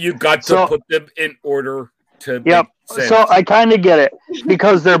words. You got to So- put them in order to Yep. make sense. So I kind of get it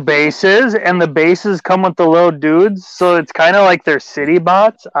because they're bases, and the bases come with the little dudes, so it's kind of like they're city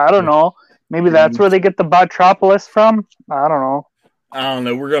bots. I don't know. Maybe that's where they get the Botropolis from. I don't know. I don't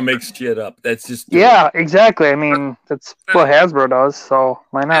know. We're gonna make shit up. That's just Yeah, exactly. I mean, that's what Hasbro does, so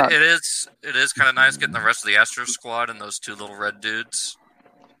why not? It is kind of nice getting the rest of the Astro Squad and those two little red dudes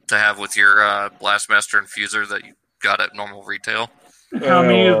to have with your Blastmaster and Fuser that you got at normal retail. How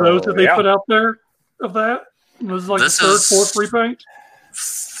many of those did they yeah. put out there of that? Was it like This the third, is- fourth repaint?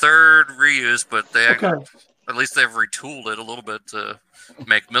 Third reuse, but they Okay. at least they've retooled it a little bit to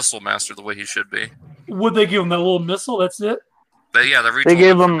make Missile Master the way he should be. Would they give him that little missile? That's it? But yeah, they retooled They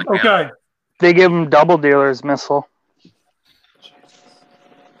gave it from him- the can. Okay. They give him Double Dealer's missile.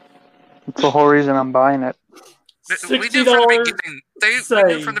 That's the whole reason I'm buying it. We knew from the $60 beginning. We knew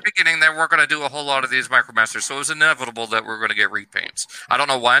save. from the beginning that we're going to do a whole lot of these Micromasters, so it was inevitable that we're going to get repaints. I don't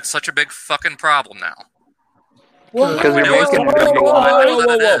know why it's such a big fucking problem now. Because We you're know it's making more it into people one. than whoa,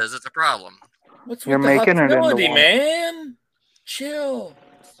 it whoa. is. It's a problem. What's You're with the making it into hostility, one. man? Chill.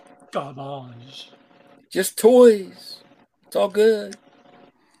 Garbage. Just toys. It's all good.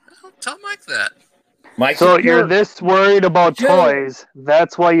 Don't tell Mike that. Mike, So you're this worried about Joe. toys.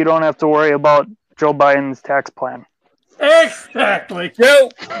 That's why you don't have to worry about Joe Biden's tax plan. Exactly. Joe.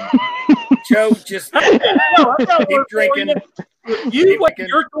 Joe, just No, I got keep work for drinking. you. You Keep wait, drinking.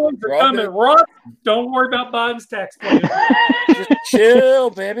 your toys We're are all coming. good. Rock, don't worry about Biden's tax plan. Just chill,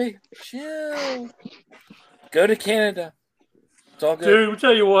 baby. Chill. Go to Canada. It's all good. Dude, I'll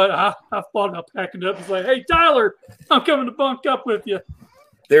tell you what, I thought about packing up and say, hey, Tyler, I'm coming to bunk up with you.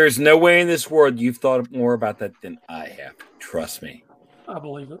 There is no way in this world you've thought more about that than I have. Trust me. I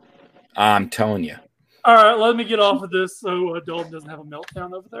believe it. I'm telling you. All right, let me get off of this so Dalton doesn't have a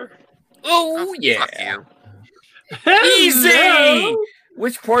meltdown over there. Oh, yeah. Fuck you. Easy! Hello.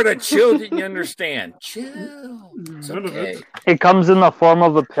 Which part of chill didn't you understand? Chill. It's None of okay. it. It comes in the form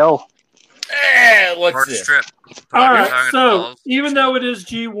of a pill. What's Hard this? strip. All Probably right, tongue so and balls. even though it is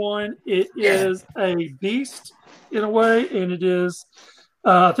G1, it is a beast in a way, and it is,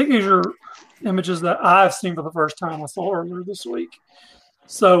 I think these are images that I've seen for the first time I saw earlier this week.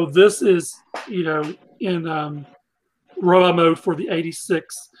 So this is, in robot mode for the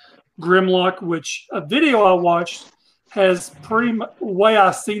 86 Grimlock, which a video I watched has pretty much, the way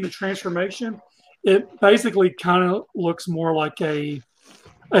I've seen the transformation, it basically kind of looks more like a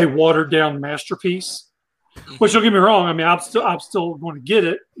watered down masterpiece. Which don't get me wrong, I mean I'm still going to get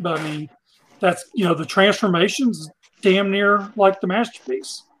it, but I mean that's the transformation's damn near like the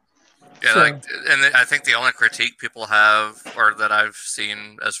masterpiece. Yeah, So- and I think the only critique people have, or that I've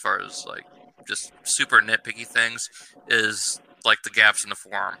seen as far as like just super nitpicky things, is like the gaps in the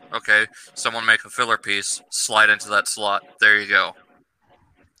form. Okay, someone make a filler piece, slide into that slot. There you go.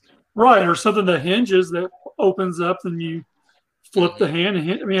 Right, or something that hinges that opens up and you flip the hand and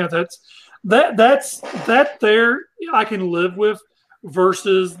hit. I mean, that's there I can live with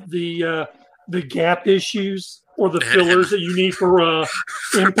versus the gap issues or the fillers that you need for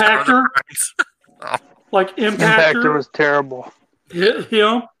Impactor. Like Impactor Impactor was terrible.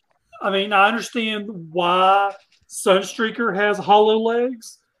 him. I mean, I understand why Sunstreaker has hollow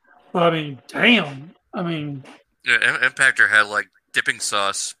legs, but I mean, damn. I mean, Yeah, Impactor had like dipping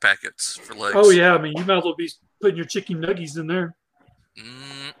sauce packets for legs. oh yeah. I mean, you might as well be putting your chicken nuggies in there.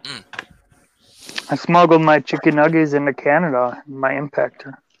 Mm-mm. I smuggled my chicken nuggets into Canada, my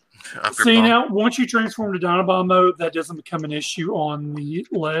Impactor. Up your See bum. now, once you transform to Dinobot mode, that doesn't become an issue on the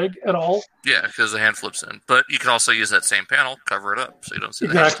leg at all. Yeah, because the hand flips in. But you can also use that same panel, cover it up, so you don't see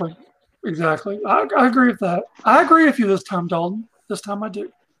the Exactly. I agree with that. I agree with you this time, Dalton. This time I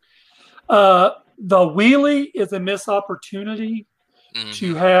do. The wheelie is a missed opportunity hand.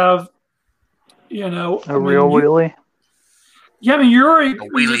 to have, A real wheelie. Yeah, I mean, you're A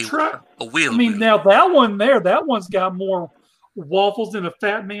wheelie. A wheelie. I mean, now that one there, that one's got more waffles than a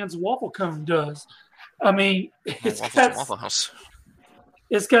fat man's waffle cone does. I mean, Waffle House.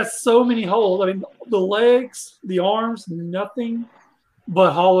 it's got so many holes. I mean, the legs, the arms, nothing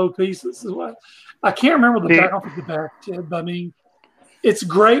but hollow pieces. I can't remember the back off of the back did, but I mean, it's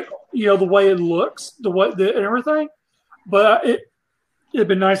great. The way it looks, and everything. But it'd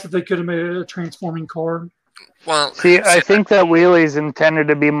been nice if they could have made it a transforming card. Well, See, I think that wheelie is intended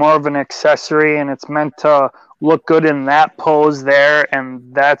to be more of an accessory, and it's meant to look good in that pose there, and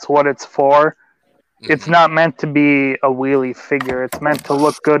that's what it's for. It's not meant to be a wheelie figure. It's meant to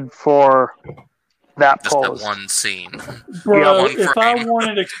look good for that just pose. that one scene. Bro, one if I frame.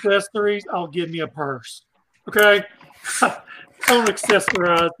 wanted accessories, I'll give me a purse. Okay? Don't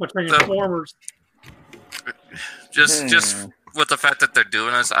accessorize my Transformers. Just with the fact that they're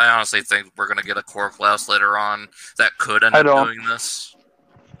doing this, I honestly think we're going to get a core class later on that could end I up don't. doing this.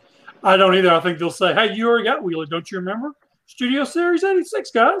 I don't either. I think they'll say, hey, you already got Wheeler, don't you remember? Studio Series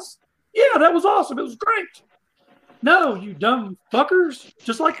 86, guys. Yeah, that was awesome. It was great. No, you dumb fuckers.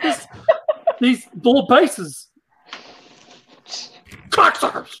 Just like these little bases.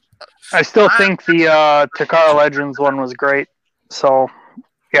 Cocksuckers. I still think the Takara Legends one was great. So,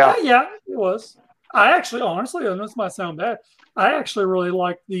 yeah. Yeah, it was. I actually, honestly, I know this might sound bad. I actually really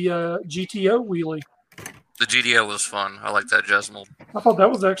liked the GTO wheelie. The GDO was fun. I like that Jesmel. I thought that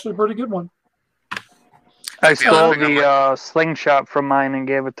was actually a pretty good one. I stole thing I'm the slingshot from mine and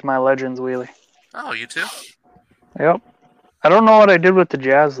gave it to my Legends wheelie. Oh, you too? Yep. I don't know what I did with the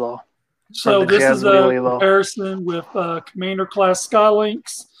Jazz, though. So the this Jazz is a wheelie, though. comparison with Commander Class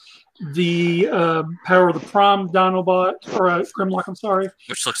Skylinks, the Power of the Prime Dinobot, or Grimlock, I'm sorry.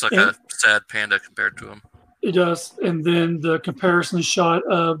 Which looks like And- a sad panda compared to him. It does. And then the comparison shot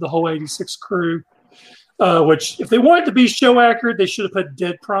of the whole 86 crew, which if they wanted to be show accurate, they should have put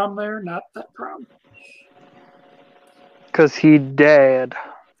Dead Prime there, not that Prime. Because he dead.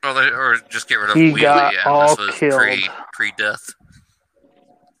 Or just get rid of He Wheelie got and all this was killed. pre-death.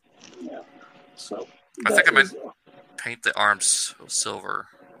 So I think that I might is- paint the arms silver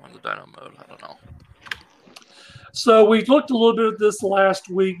on the Dino mode. I don't know. So we looked a little bit at this last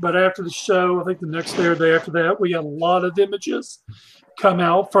week, but after the show, I think the next day or day after that, we had a lot of images come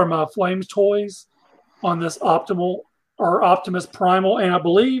out from Flames Toys on this Optimus Primal, and I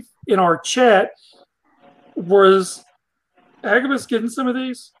believe in our chat was Agabus getting some of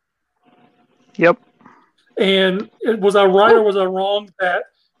these. Yep. And was I right or was I wrong that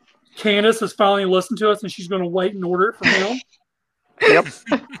Candace has finally listened to us and she's going to wait and order it from him? Yep.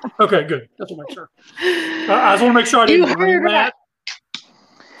 Okay, good. That's what I make sure. I just want to make sure I didn't dream that.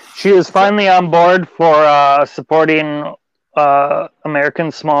 She is finally on board for supporting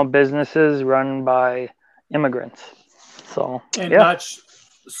American small businesses run by immigrants. So, And yeah, not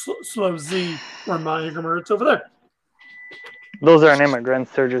Slow Z run by It's over there. those aren't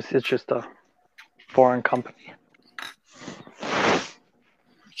immigrants. It's just a foreign company.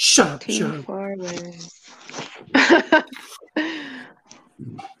 Shut up, Team Joe. forward.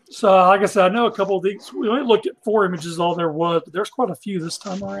 So, like I said, I know a couple of these. We only looked at 4 images, all there was, but there's quite a few this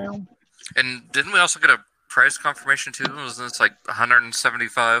time around. And didn't we also get a price confirmation too? Wasn't this like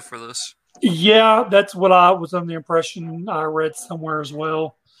 175 for this? Yeah, that's what I was under the impression I read somewhere as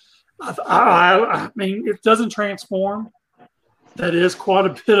well. I mean, it doesn't transform. That is quite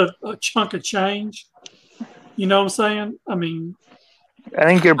a bit of a chunk of change. You know what I'm saying? I mean, I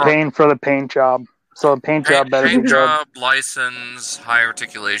think you're paying for the paint job. So the paint job better be Paint good. job, license, high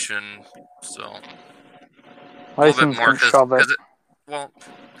articulation. So a little License bit more can shove it.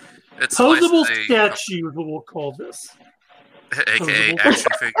 it's posable licensed- statue is what we'll call this. aka posable.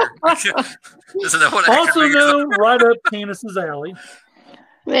 action figure. Isn't that what action Also figures are? known right up Candace's alley.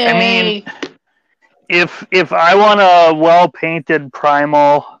 I mean, if I want a well painted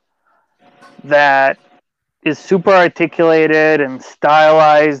primal that is super articulated and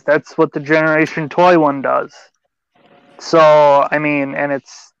stylized, that's what the Generation Toy one does. So I mean, and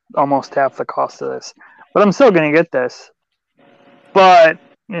it's almost half the cost of this, but I'm still gonna get this. But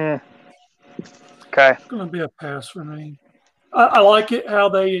okay, It's going to be a pass for me. I like it how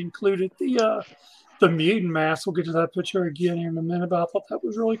they included the mutant mask. We'll get to that picture again here in a minute, but I thought that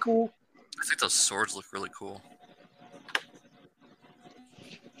was really cool. I think those swords look really cool.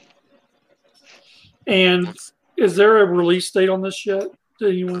 And is there a release date on this yet?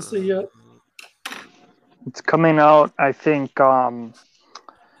 Do you want to see yet? it's coming out. I think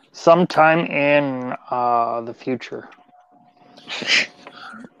sometime in the future.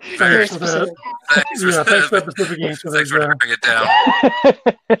 Very Thanks for that. Thanks for, Yeah, thanks for that specific answer there, thanks for Joe. narrowing it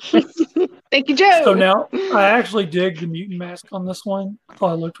down. Thank you, Joe. So now, I actually dig the mutant mask on this one. I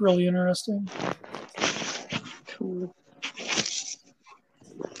thought it looked really interesting. Cool. Let's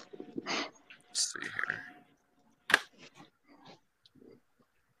see here.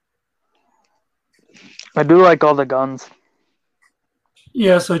 I do like all the guns.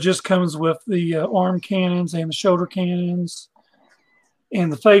 Yeah, so it just comes with the arm cannons and the shoulder cannons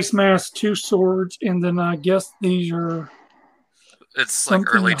and the face mask, 2 swords, and then I guess these are It's Something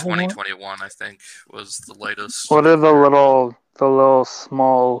like early to hold on. 2021, I think, was the latest. What are the little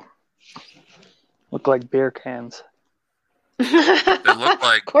small, look like beer cans? They look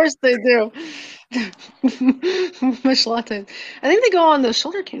like Of course they do. Mush lattes. I think they go on the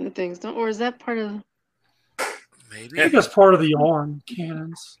shoulder cannon things, don't? Or is that part of? maybe. I think that's part of the arm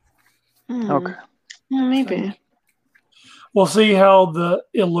cannons. Okay. Yeah, maybe. We'll see how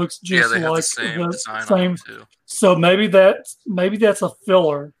it looks Yeah, just they have like the same design on same. them too. So maybe that's a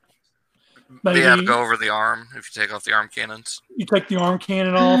filler. Maybe They have to go over the arm if you take off the arm cannons. you take the arm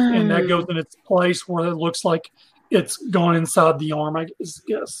cannon off, and that goes in its place where it looks like it's gone inside the arm. I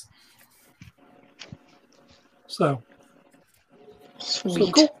guess. So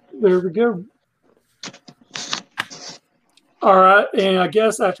Sweet. cool. There we go. All right, and I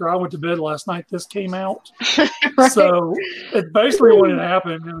guess after I went to bed last night, this came out. Right. So it basically when it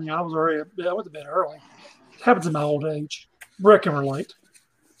happened, I mean, I went to bed early. It happens in my old age. Rick can relate.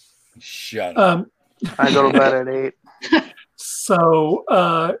 Shut up. I go to bed at 8. So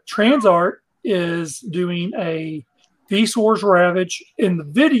Transart is doing a Beast Wars Ravage. In the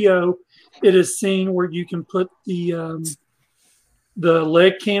video, it is seen where you can put the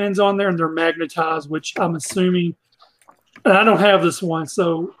leg cannons on there, and they're magnetized, which I'm assuming. And I don't have this one,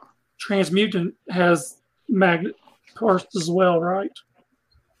 so Transmutant has magnet parts as well, right?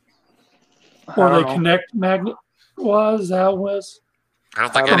 Or they connect magnet wise. That was I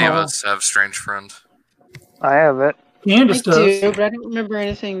don't think I don't any of know. us have Strange Friend. I have it. Candace I does. do, but I don't remember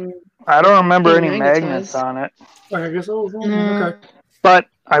anything. I don't remember any Being magnets magnetized. on it. I guess I was wrong. Mm. Okay. But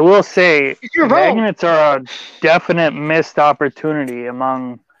I will say, You're wrong. magnets are a definite missed opportunity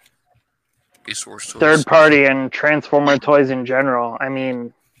among Beast Wars toys. third-party and Transformer toys in general. I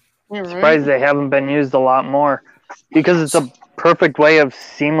mean, You're surprised they haven't been used a lot more because it's a perfect way of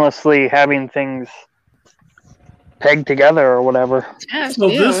seamlessly having things pegged together or whatever. right. So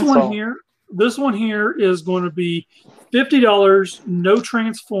this So- one here is going to be $50, no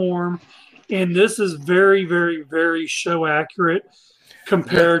transform, and this is very, very, very show accurate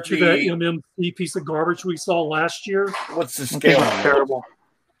compared to that MMC piece of garbage we saw last year. What's the I think scale it's on that? terrible.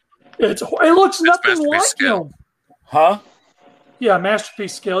 It looks nothing Masterpiece like scale. them. Huh? Yeah,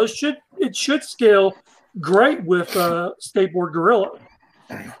 masterpiece scale. It should scale great with Skateboard Gorilla.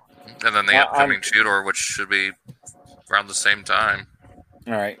 And then the I'm- upcoming Tudor, which should be around the same time.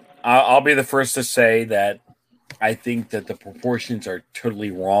 All right. I'll be the first to say that I think that the proportions are totally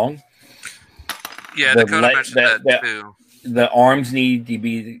wrong. Yeah, The Dakota le- mentioned that- that too. The arms need to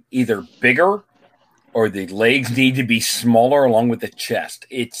be either bigger or the legs need to be smaller along with the chest.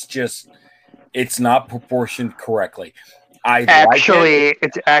 It's not proportioned correctly. Actually,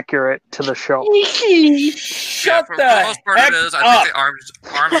 it's accurate to the show. Shut for the the most part, heck it is. I up. think the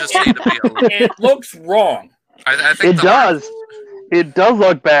arms just need to be a little. It looks wrong. I think It the arms- does. It does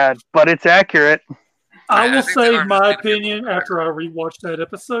look bad, but it's accurate. I I will think the say arms my need to be a opinion little after I rewatched that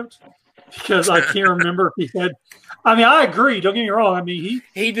episode because I can't remember if he had. I mean, I agree. Don't get me wrong. I mean,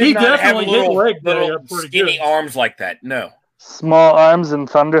 He did He not have definitely hit little, leg day little up pretty skinny good. arms like that. No, Small arms and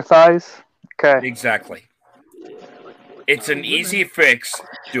thunder thighs. Okay. exactly. It's an easy fix.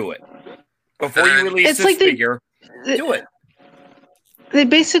 Do it. Before you release It's this like they- figure, do it. They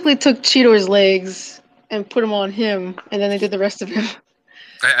basically took Cheetor's legs and put them on him, and then they did the rest of him.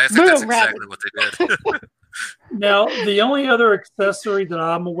 I think that's Boom, rabbit. exactly what they did. now the only other accessory that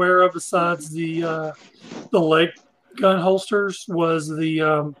I'm aware of besides the leg gun holsters was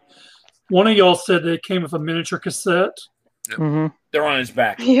the one of y'all said that it came with a miniature cassette. hmm They're on his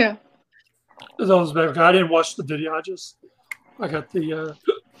back. Yeah. That was better. I didn't watch the video. I got the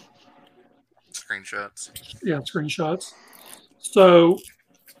Screenshots. screenshots. So,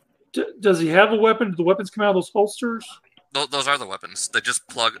 does he have a weapon? Do the weapons come out of those holsters? Those are the weapons. They just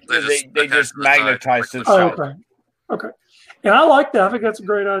plug. They attach just to the side, magnetize like to Oh, the okay. Okay. And I like that. I think that's a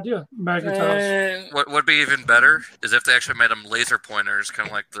great idea. Magnetized. What would be even better is if they actually made them laser pointers, kind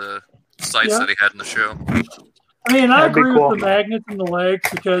of like the sights Yeah. that he had in the show. I mean, I That'd be agree cool. with the magnets in the legs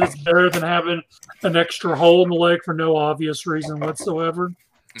because it's better than having an extra hole in the leg for no obvious reason whatsoever.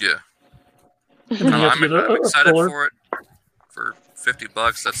 Yeah, And then you have to I'm get a excited filler. for it. For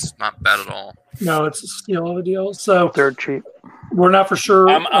 $50, that's not bad at all. No, it's a skill of a deal. So They're cheap. we're not for sure.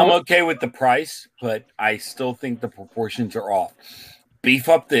 I'm okay with the price, but I still think the proportions are off. Beef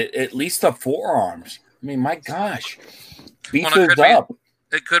up at least the forearms. I mean, my gosh, beef Well, it those could be- up.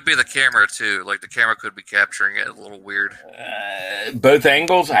 It could be the camera too. Like the camera could be capturing it a little weird. Both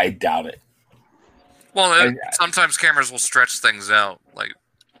angles, I doubt it. Well, sometimes cameras will stretch things out. Like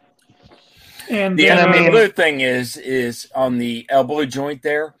And The then, other thing is on the elbow joint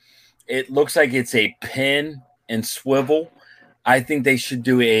there. It looks like it's a pin and swivel. I think they should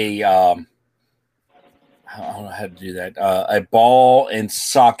do a. I don't know how to do that. A ball and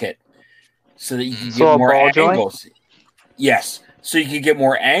socket, so that you can get more angles. Yes, so you can get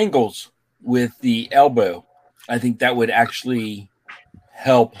more angles with the elbow. I think that would actually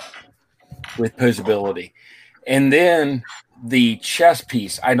help with posability. And then the chest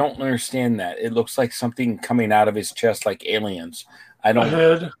piece, I don't understand that. It looks like something coming out of his chest, like aliens. I don't.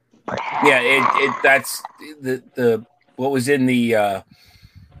 Head. Yeah, that's the what was in the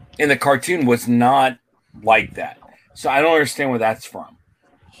cartoon was not like that. So I don't understand where that's from.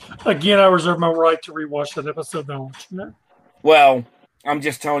 Again, I reserve my right to rewatch that episode. No. Well, I'm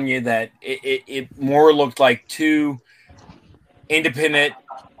just telling you that it more looked like two independent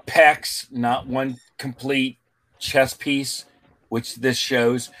pecs, not one complete chest piece, which this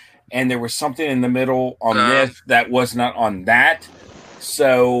shows. And there was something in the middle on this that was not on that.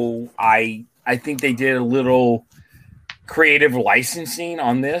 So I think they did a little creative licensing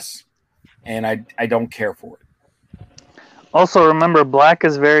on this, and I don't care for it. Also, remember, black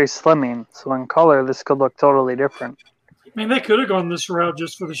is very slimming, so in color, this could look totally different. I mean, they could have gone this route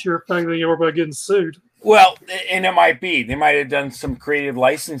just for the sheer fact that everybody getting sued. Well, and it might be. They might have done some creative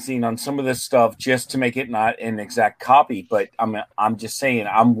licensing on some of this stuff just to make it not an exact copy. But I'm just saying,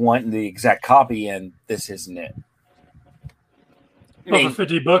 I'm wanting the exact copy, and this isn't it. Well, for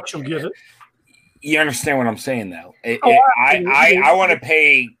 $50, you'll get it. You understand what I'm saying, though? I want to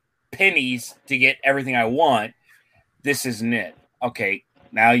pay pennies to get everything I want. This isn't it. Okay,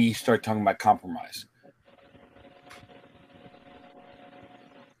 now you start talking about compromise.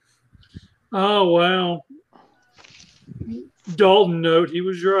 Oh, wow. Dalton note, he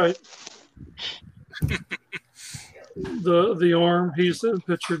was right. the arm, he said,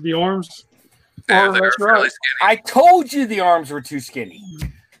 pictured the arms. Yeah, Oh, they're that's really right. skinny. I told you the arms were too skinny.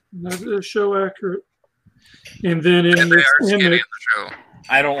 That is show accurate. And then in And they this are skinny in image, the show.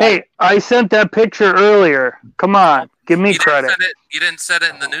 I don't Hey, I sent that picture earlier. Come on, give me credit. You didn't send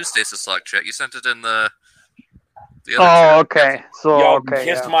it in the news stasis Slack chat. You sent it in the other Oh, chat. okay. So Y'all okay,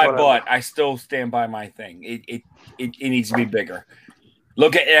 kissed yeah, my whatever. butt. I still stand by my thing. It needs to be bigger.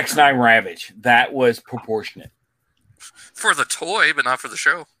 Look at X9 Ravage. That was proportionate. For the toy, but not for the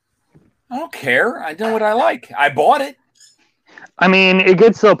show. I don't care. I know what I like. I bought it. I mean, it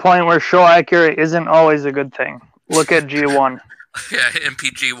gets to a point where show accurate isn't always a good thing. Look at G1. Yeah,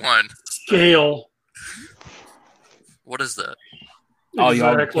 MPG1. scale. What is that? Oh,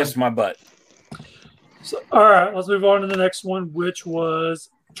 y'all Exactly. kissed my butt. So, all right, let's move on to the next one, which was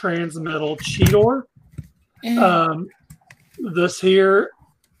Transmetal Cheetor. This here,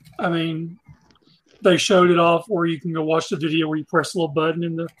 I mean, they showed it off where you can go watch the video where you press a little button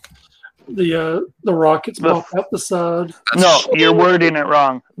and the rockets pop out the side. No, you're wording it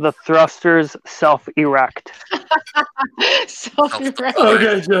wrong. The thrusters self-erect. Self-erect.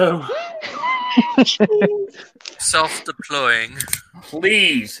 Okay, Joe. Self-deploying.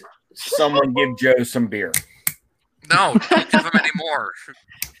 Please, someone give Joe some beer. No, don't give him any more.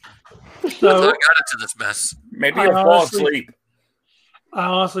 I So got into this mess. Maybe I he'll fall honestly- asleep. I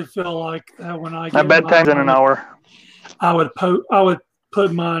honestly feel like when I My get bedtime's in mine, an hour. I would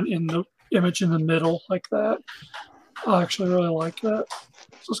put mine in the image in the middle like that. I actually really like that.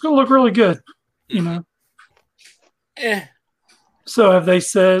 So it's gonna look really good, you know. So have they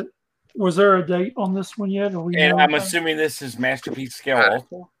said? Was there a date on this one yet? Or we And know I'm that? assuming this is Masterpiece scale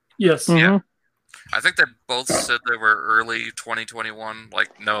also. Yes. Mhm. I think they both said they were early 2021,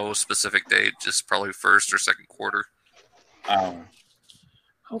 like no specific date, just probably first or second quarter.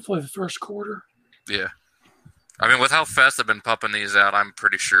 Hopefully the first quarter. Yeah. I mean, with how fast they've been pumping these out, I'm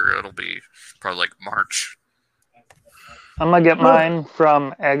pretty sure it'll be probably like March. I'm gonna get mine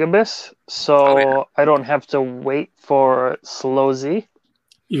from Agabus, so Oh, yeah. I don't have to wait for Slow Z.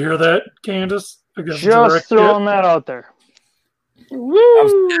 You hear that, Candace? I got Just direct throwing hit. that out there. Woo!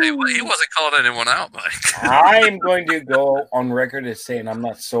 Yeah, he wasn't calling anyone out, Mike. I am going to go on record as saying I'm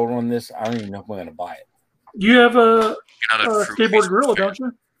not sold on this. I don't even know if I'm going to buy it. You have a You're not a true skateboard esports gorilla, fan. don't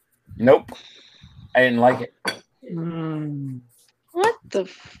you? Nope. I didn't like it. What the?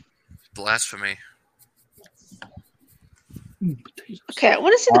 Blasphemy. Okay, I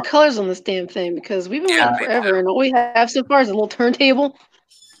want to see the colors on this damn thing because we've been Yeah, waiting me forever, and all we have so far is a little turntable.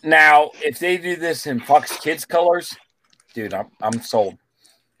 Now, if they do this in Fox Kids colors, dude, I'm sold.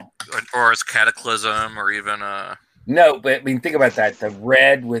 Or as Cataclysm, or even No, but I mean, think about that. The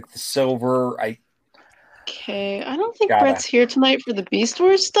red with the silver. Okay, I don't think Gotta. Brett's here tonight for the Beast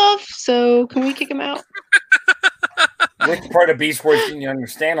Wars stuff, so can we kick him out? Which part of Beast Wars didn't you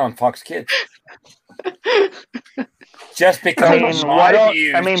understand on Fox Kids? Just because my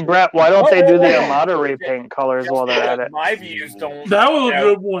views. Brett, why don't they do the Armada repaint colors while they're at it? My views don't. That was a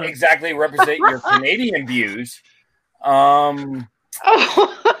good one. Exactly represent your Canadian views. Oh.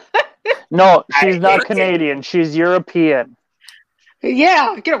 No, she's not Canadian. She's European.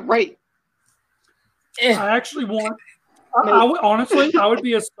 Yeah, get it right. I actually want. Honestly, I would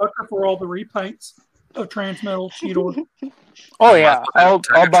be a sucker for all the repaints of Transmetal Cheetor. Oh yeah, I'll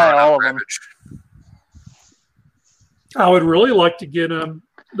buy all of them. I would really like to get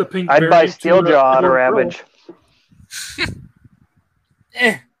the pink. I'd buy Steeljaw out of Ravage.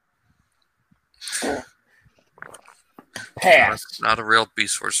 Pass. Not a real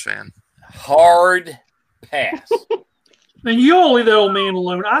Beast Wars fan. Hard pass. And you all leave that old man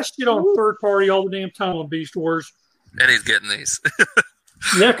alone. I shit on third party all the damn time on Beast Wars. And he's getting these.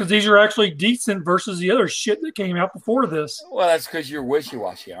 Yeah, because these are actually decent versus the other shit that came out before this. Well, that's because you're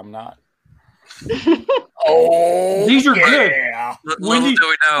wishy-washy. I'm not. Oh, these are good. Little do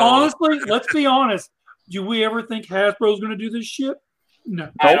we know. Honestly, let's be honest. Do we ever think Hasbro's going to do this shit? No.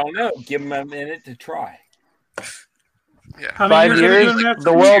 I don't know. Give them a minute to try. Yeah. 5 years,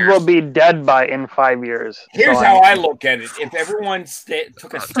 the world will be dead in 5 years. Here's how I look at it. If everyone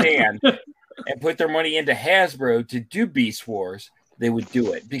took a stand and put their money into Hasbro to do Beast Wars, they would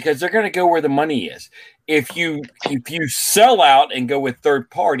do it because they're going to go where the money is. If you sell out and go with third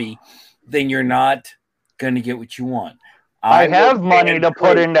party, then you're not going to get what you want. I have money to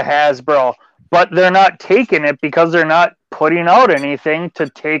put into Hasbro, but they're not taking it because they're not putting out anything to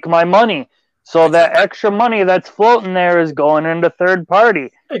take my money. So that extra money that's floating there is going into third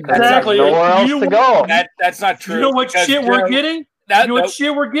party. Exactly. Nowhere else to go. That's not true. You know what shit we're getting? What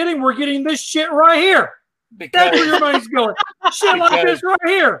shit we're getting? We're getting this shit right here. That's where your money's going. Shit like this right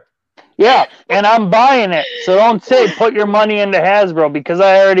here. Yeah, and I'm buying it. So don't say put your money into Hasbro because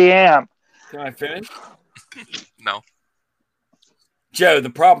I already am. Can I finish? No. Joe, the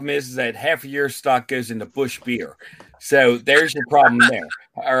problem is that half of your stock goes into Busch Beer. So there's your problem there.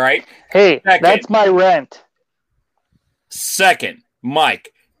 All right? Hey, that's my rent. Second,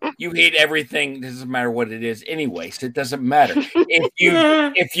 Mike, you hate everything. It doesn't matter what it is anyway, so it doesn't matter.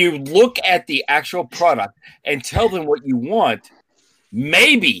 If you look at the actual product and tell them what you want,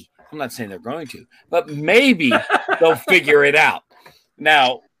 maybe, I'm not saying they're going to, but maybe they'll figure it out.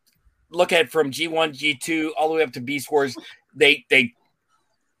 Now, look at from G1, G2, all the way up to Beast Wars. They're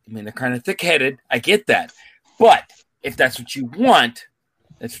kind of thick-headed. I get that. But if that's what you want,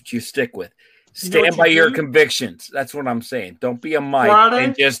 that's what you stick with. Stand by your convictions. That's what I'm saying. Don't be a Mike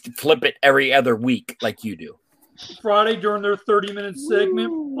and just flip it every other week like you do. Friday during their 30-minute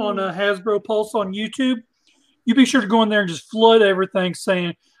segment on Hasbro Pulse on YouTube, you be sure to go in there and just flood everything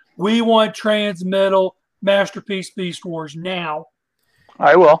saying, we want Transmetal Masterpiece Beast Wars now.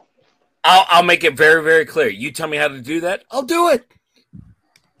 I will. I'll make it very, very clear. You tell me how to do that, I'll do it.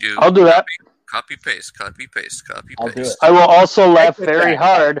 I'll do that. Copy, paste, copy, paste, copy, I'll do paste. it. I will also laugh very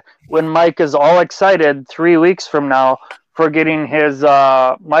hard when Mike is all excited 3 weeks from now for getting his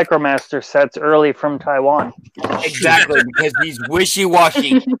Micromaster sets early from Taiwan. Exactly, because he's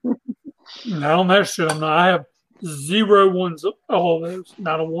wishy-washy. No, that shit I'm not. I have 0 ones of all of those.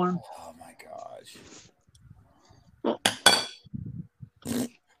 Not a one. Oh, my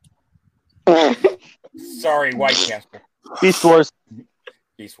gosh. Sorry, White Casper. Beast Wars.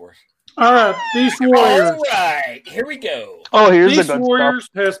 Beast Wars. All right, Beast Warriors. All right, here we go. Oh, here's Beast the good Warriors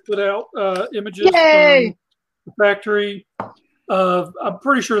stuff. has put out images Yay! from the factory. I'm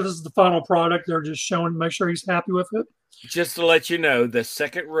pretty sure this is the final product. They're just showing to make sure he's happy with it. Just to let you know, the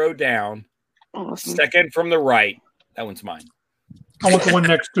second row down, Awesome. second from the right, that one's mine. I want the one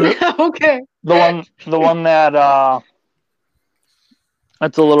next to it. Okay. The one that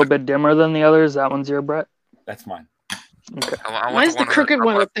that's a little bit dimmer than the others. That one's your, Brett. That's mine. I want Why is the crooked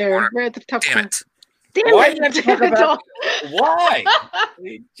one up there? Right at the top. Damn it. Damn Why it. do you have to talk about why?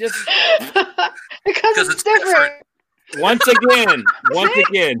 Just because it's different. once again.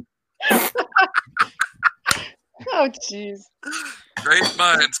 Oh, jeez. Great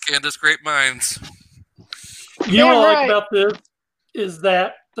minds, Candace, great minds. You know what I like right. about this is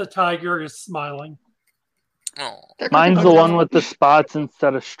that the tiger is smiling. Oh, Mine's the one with the spots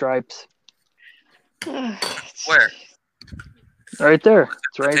instead of stripes. where? Right there.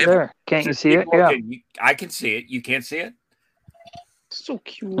 It's right table? there. Can't you see it? Yeah. I can see it. You can't see it? So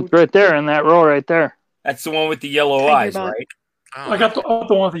It's cute. right there in that row right there. That's the one with the yellow Tiger eyes, bot. right? Oh, I got the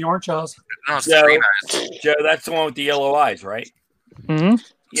one with the orange eyes. no, it's Joe, the green eyes. Joe, that's the one with the yellow eyes, right? Mm-hmm.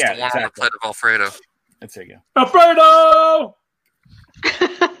 It's Yeah, the one on the exactly. plate of Alfredo. That's there you go. Alfredo!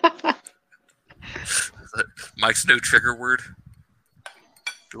 Mike's new trigger word.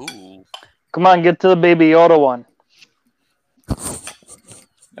 Ooh. Come on, get to the Baby Yoda one.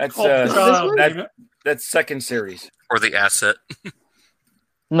 That's one? that's second series. Or the asset.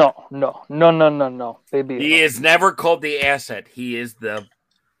 No. Baby Yoda. He is never called the asset. He is the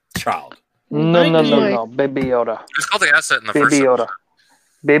child. No. Baby Yoda. It's called the asset in the Baby first Yoda. episode.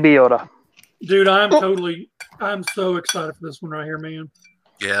 Baby Yoda. Dude, I'm so excited for this one right here, man.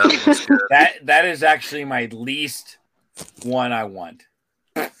 Yeah, that looks good. That is actually my least one I want.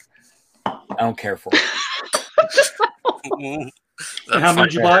 I don't care for it. Ooh, And how many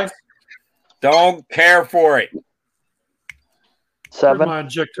did you buy? Don't care for it. Where's 7. my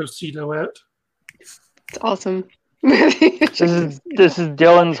Ejectocito at? It's awesome. This is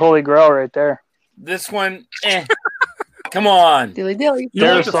Dylan's holy grail right there. This one, come on. Dilly dilly. You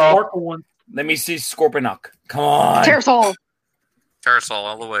like the Parasol. sparkle one? Let me see Scorponok. Come on. Parasol. Parasol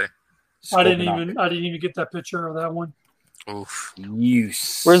all the way. I didn't Scorponok. even get that picture of that one. Oof. You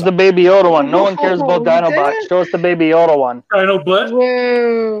Where's the Baby Yoda one? No one cares about Dinobots. Show us the Baby Yoda one. I know, but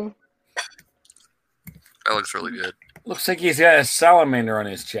Whoa. That looks really good. Looks like he's got a salamander on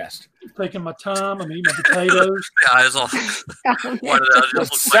his chest. taking my time. I'm eating my potatoes. The eyes all pointed out. It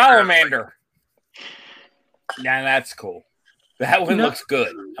just looks like Salamander. Yeah, that's cool. That one looks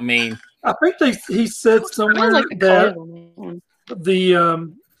good. I mean, I think he said I somewhere like the that color on that one.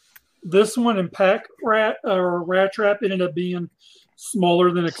 the this one in Pack Rat or Rat Trap ended up being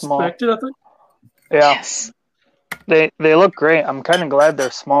smaller than Small. expected. I think. Yeah, Yes. they look great. I'm kind of glad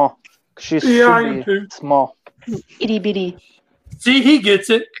they're small. She should Yeah, I am be too. small. Itty bitty. See, he gets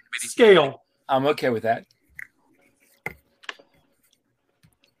it. Scale. I'm okay with that.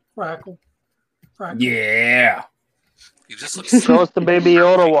 Frackle. Yeah. He just looks Show us the Baby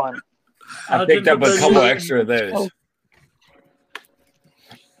Yoda one. I picked up a couple extra of those. Oh.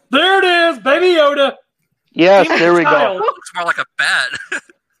 There it is, Baby Yoda. Yes, Even there we child. go. looks more like a bat.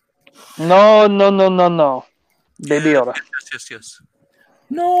 No. Baby Yoda. yes.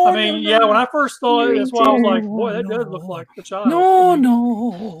 No, I mean, yeah, when I first saw it, that's why I was like, boy, that does look like the child.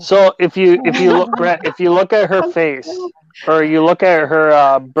 no. So if you look, Brett, if you look at her face, or you look at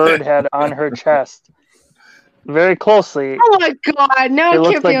her bird head on her chest, very closely, Oh my god, now it it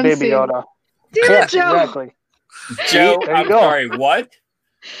looks can't be like Baby unseen. Yoda. Damn Yeah, it, Joe. exactly. Joe, There you I'm go. sorry, what?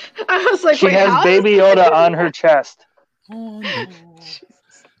 I was like, She wait, has how? Baby Yoda on her chest.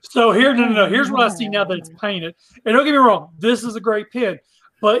 So here, no. Here's what I see now that it's painted. And don't get me wrong, this is a great pen.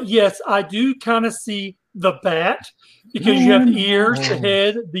 But yes, I do kind of see the bat because you have the ears, the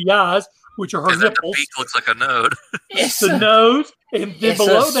head, the eyes, which are her And then the nipples, beak looks like a node. the nose, and then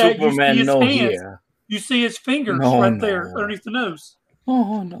below that you see his hands. here. You see his fingers No, right no. there underneath the nose,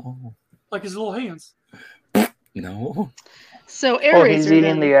 Oh, no. like his little hands. No. So Aries. he's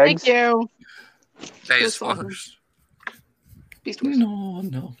eating the eggs? Thank you. Hey, That's spoilers. Beast Wars.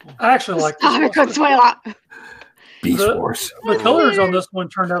 No. I actually like this Stop it, one. Consuela. Beast The- Wars. The colors on this one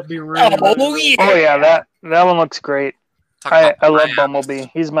turned out to be really, Oh, really yeah. Oh yeah, that one looks great. Talk I about love Rams. Bumblebee.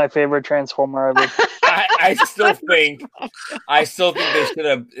 He's my favorite Transformer ever. I still think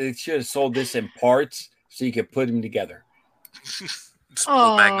they should have sold this in parts so you could put them together.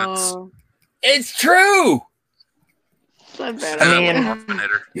 Spool magnets. Oh, It's true. so bad. I mean,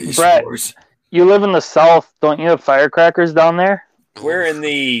 Terminator. Brett, you live in the South. Don't you have firecrackers down there? We're in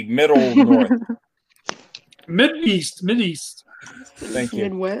the middle north. Mid-East. Thank you.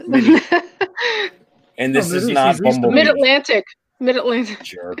 Midwest. And this Oh, is Mid-East, not he's east of Bumblebee. Mid-Atlantic.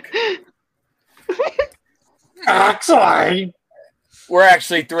 Jerk. Sorry. We're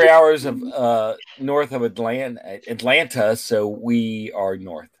actually 3 hours of north of Atlanta, so we are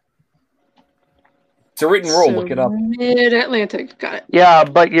north. It's a written rule. So Look it up. Mid-Atlantic. Got it. Yeah,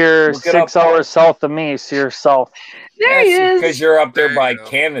 but you're Look it up. 6 hours south of me, so you're south. There he is. Because you're up there There by you go.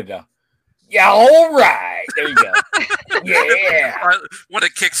 Canada. Yeah, all right. There you go. Yeah. When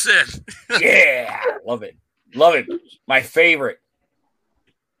it kicks in. Yeah. Love it. Love it. My favorite.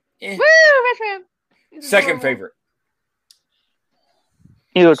 Woo, Retro. Second favorite.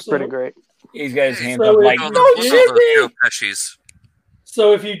 He looks So- pretty great. He's got his hands So up it- like. Oh, No, those Jimmy! are the Joe Pesci's.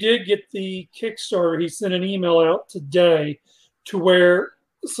 So if you did get the Kickstarter, he sent an email out today to where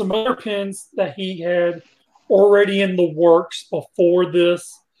some other pins that he had already in the works before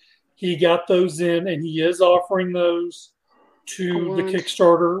this, he got those in and he is offering those to the Cool.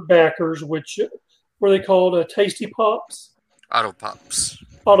 Kickstarter backers, which were they called Tasty Pops, Auto Pops.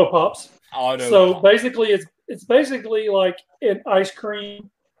 Auto Pops. Auto. So basically, it's basically like an ice cream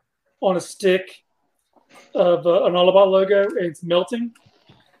on a stick of an Autobot logo, and it's melting.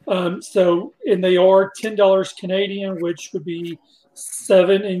 And they are $10 Canadian, which would be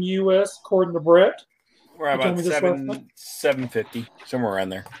 $7 in US, according to Brett. We're You told about me this last time. $7.50, somewhere around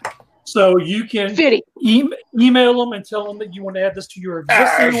there. So you can Fitty. email them and tell them that you want to add this to your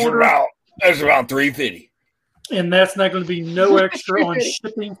existing order. That's about $3.50. And that's not going to be no extra on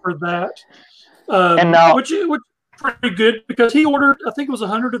shipping for that. And now- which is pretty good because he ordered, I think it was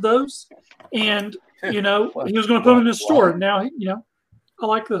 100 of those, and he was going to put them in his store. Now, I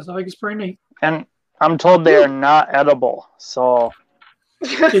like this. I think it's pretty neat. And I'm told they are not edible. So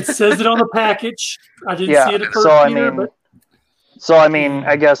It says it on the package. I didn't see it occur either,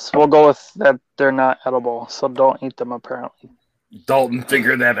 I guess we'll go with that. They're not edible, so don't eat them. Apparently, Dalton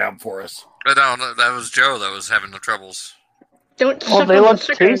figured that out for us. No, that was Joe that was having the troubles. Don't. well, they look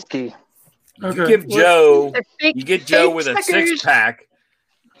tasty. Okay. You give Joe, Big you get Joe fake with a suckers.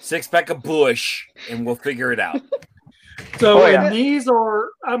 six pack of Bush, and we'll figure it out. So Oh, yeah. and these are.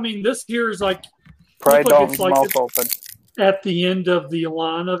 I mean, this here is like Pry Look like Dalton's it's like mouth it's- open. at the end of the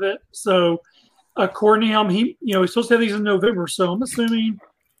line of it. So according to him, he's supposed to have these in November. So I'm assuming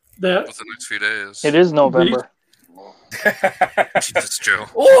that With the next few days. It is November. Jesus, Joe.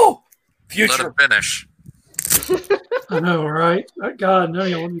 Oh, Let future. him finish. I know, right? God, no,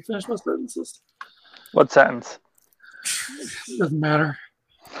 let me finish my sentences. What sentence? Doesn't matter.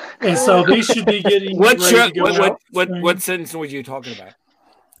 And so these should be getting ready to go out. What sentence were you talking about?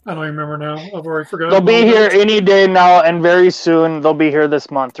 I don't even remember now. I've already forgotten. They'll be here any day now, and very soon they'll be here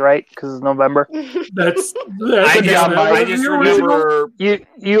this month, right? Because it's November. That's I just your original. remember.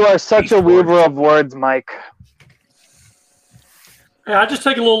 You are such a weaver of words, Mike. Hey, I just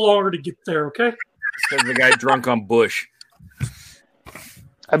take a little longer to get there. Okay. Because the guy drunk on Bush.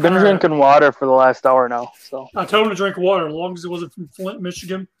 I've been All right. drinking water for the last hour now. So I told him to drink water, as long as it wasn't from Flint,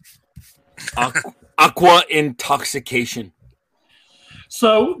 Michigan. Aqua intoxication.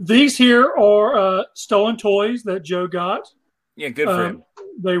 So these here are stolen toys that Joe got. Yeah, good for him.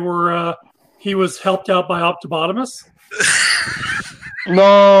 They were. He was helped out by Optobotomus.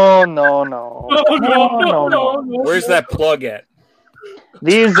 no. No. Where's that plug at?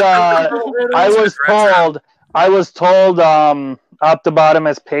 These I was told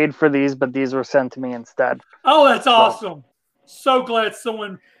Optobotomus paid for these, but these were sent to me instead. Oh, that's awesome! So glad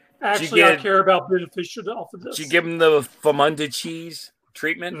someone actually I get- care about benefited off of this. Did you give him the Famunda cheese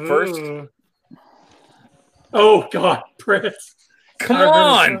treatment first? Oh God, Brett! Come I remember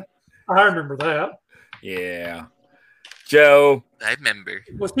on. that. I remember that. Yeah. Joe. I remember.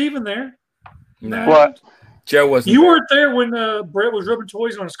 Was he even there? No. What? Joe wasn't. You there. weren't there when Brett was rubbing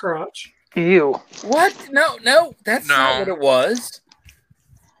toys on his crotch. You. What? No. That's not No. what it was.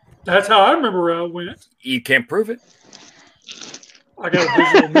 That's how I remember I went. You can't prove it. I got a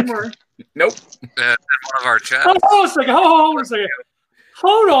visual memory. Nope. In one of our chats. Hold on a second. Hold on a second.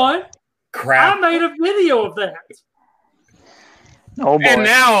 Hold on. I Crap. made a video of that. Oh boy. And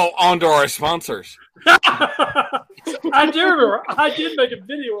now on to our sponsors. I do remember. I did make a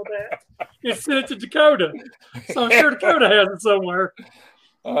video of that and sent it to Dakota. So I'm sure Dakota has it somewhere.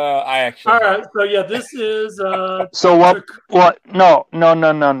 I actually. All right. So yeah, this is. So what? No.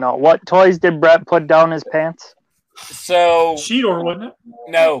 What toys did Brett put down his pants? So Cheetor, wasn't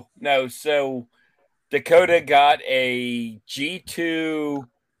it? no. So Dakota got a G2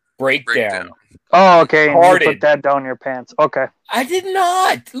 breakdown. Oh, okay. And you Hearted. put that down your pants. Okay. I did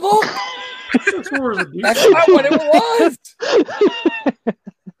not. Look, Tours of Beauty. that's not what it was.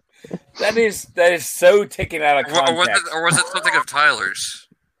 That is so taken out of context. Or was it something of Tyler's?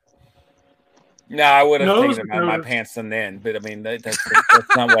 No, I would have No, taken them out of my no. pants and then, but I mean that's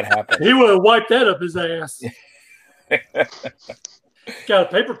not what happened. He would have wiped that up his ass. Got a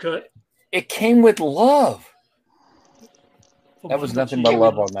paper cut. It came with love. That was nothing but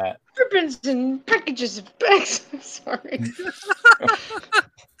love on that. Ribbons and packages of bags. I'm sorry.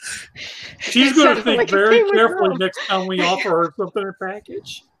 She's It going to sounded think like it very came with carefully love. next time we offer her something in a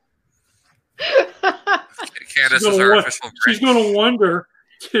package. Candace is our official She's Grinch. going to wonder,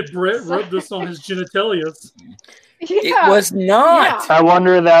 did Brett rub this on his genitalia? It was not. I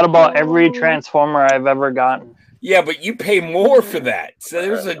wonder that about every Transformer I've ever gotten. Yeah, but you pay more for that, so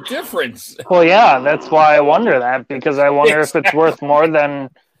there's a difference. Well, yeah, that's why I wonder that, because I wonder if it's worth more than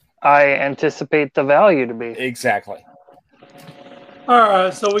I anticipate the value to be. Exactly. All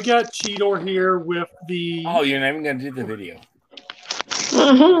right, so we got Cheetor here with the. Oh, you're not even going to do the video.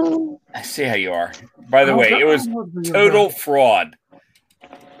 Mhm. I see how you are. By the Oh, way, God, it was I love the- total fraud.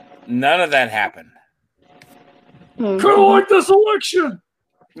 None of that happened. Kind of like this election.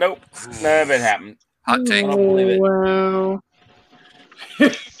 Nope. None of it happened. Hot take. I don't believe it. Wow.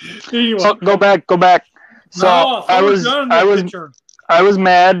 Anyway, So go back. So no, I was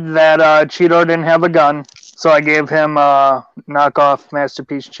mad that Cheetor didn't have a gun, so I gave him knockoff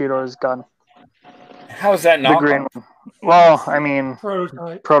Masterpiece Cheetor's gun, How is that the green not? one. Well, I mean,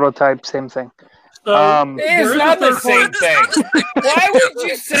 Prototype. prototype, same thing. So, It's there is not a the third same party- thing. Why would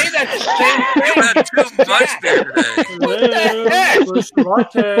you say that's the You same had thing? too much beer today. Hello, heck? Bush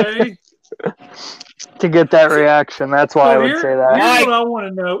Latte. To get that reaction, that's why I would say that. Here's Mike- what I want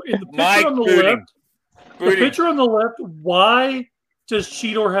to know. In the picture Mike on the Booting. left, the picture on the left, why does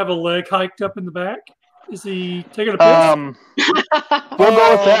Cheetor have a leg hiked up in the back? Is he taking a piss? We'll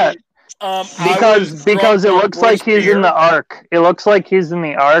go with that. Because it looks like he's in the Ark. It looks like he's in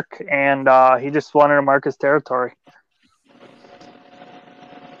the Ark, and he just wanted to mark his territory.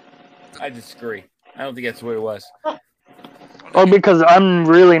 I disagree. I don't think that's what it was. Oh, because I'm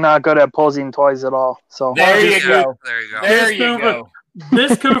really not good at posing toys at all. So There you go. There you go. There you go.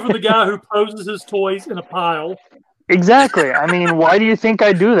 This coming from the guy who poses his toys in a pile. exactly. I mean, why do you think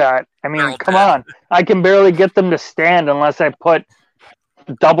I do that? I They're mean, all come dead. on. I can barely get them to stand unless I put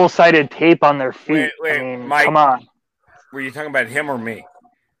double-sided tape on their feet. Wait, I mean, Mike. come on. Were you talking about him or me?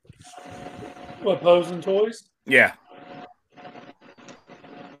 What, posing toys? Yeah.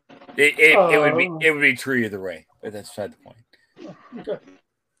 It would be true either way, but that's beside the point. Okay.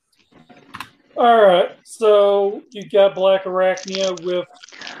 All right. So you got Black Arachnia with.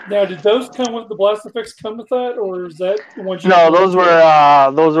 Now, did those come with the blast effects? Come with that, or is that the ones? No, those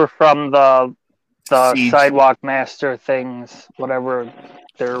were from the Siege. Sidewalk Master things, whatever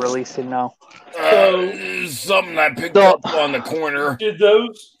they're releasing now. Something I picked So- up on the corner. Did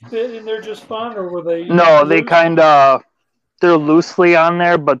those fit in there just fine, or were they? No, they loose? kind of they're loosely on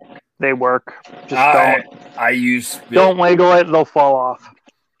there, but they work. Just I use spit, don't wiggle it; they'll fall off.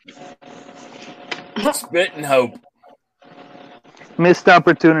 spit and hope. Missed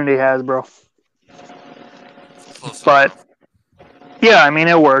opportunity, Hasbro. Close But enough. yeah, I mean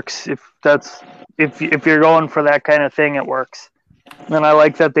it works. If you're going for that kind of thing, it works. And I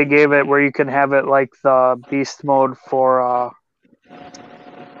like that they gave it where you can have it like the beast mode for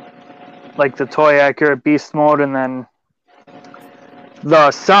like the toy accurate beast mode, and then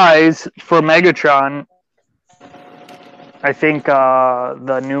the size for Megatron. I think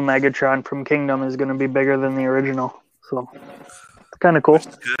the new Megatron from Kingdom is going to be bigger than the original, so it's kind of cool.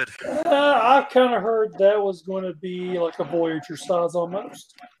 Good. I kind of heard that was going to be like a Voyager size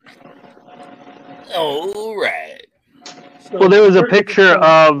almost. All right. So Well, there was a pretty good picture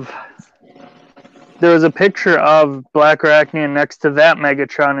stuff. of Black Arachnia next to that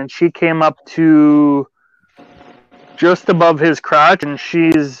Megatron, and she came up to just above his crotch, and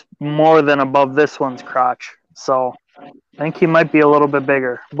she's more than above this one's crotch. So I think he might be a little bit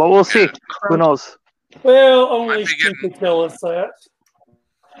bigger, but we'll see. Who knows? Well, only Might be she getting- could tell us that.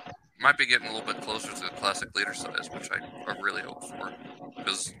 Might be getting a little bit closer to the classic leader size, which I really hope for.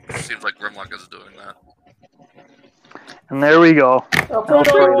 Because it seems like Grimlock is doing that. And there we go.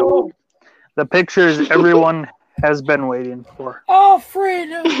 Alfredo! The pictures everyone has been waiting for.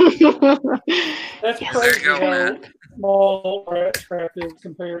 Alfredo. That's Yes. crazy There you go, how Matt. small Rat Trap is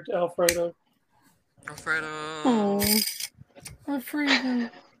compared to Alfredo. Alfredo. Oh. Alfredo.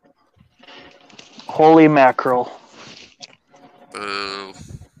 Holy mackerel. Boo.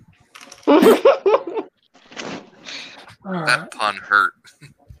 All right. That pun hurt.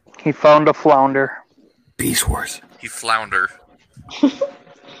 He found a flounder. Beast Wars. He flounder.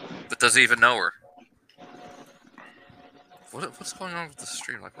 But does he even know her? What's going on with the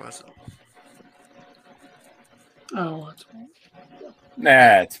stream? Like, what is it? Oh, that's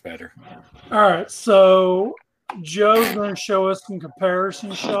Nah, it's better. all right. So Joe's going to show us some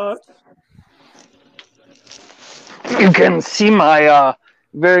comparison shots. You can see my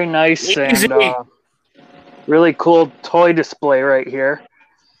very nice Easy. and really cool toy display right here.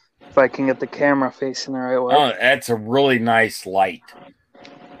 If I can get the camera facing the right way. Oh, that's a really nice light.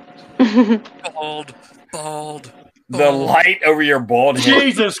 Bald. The light over your bald head.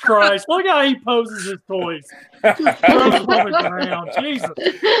 Jesus Christ! Look how he poses his toys. Just throws them on the ground.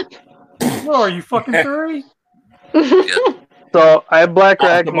 Jesus. What are you, fucking 3? Yeah. So I have Black The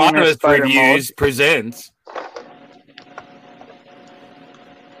Arachnia in Monolith spider mode. Reviews presents.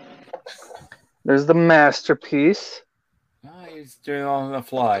 There's the masterpiece. Oh, you're doing all on the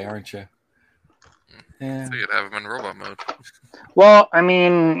fly, aren't you? Yeah. So you'd have him in robot mode. Well, I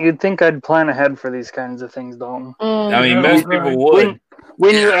mean, you'd think I'd plan ahead for these kinds of things, don't I mean, Yeah, most right. people would.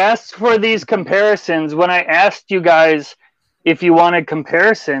 When you Yeah. asked for these comparisons, when I asked you guys if you wanted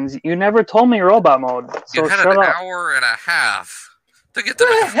comparisons, you never told me robot mode. So You had shut an up. hour and a half to get them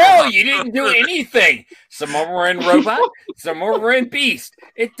What the in hell? robot You didn't do mode. anything. Some of them were in robot, some of them were in beast.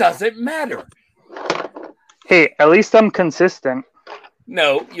 It doesn't matter. Hey, at least I'm consistent.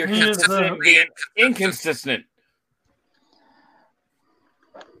 No, you're He is, consistent being inconsistent.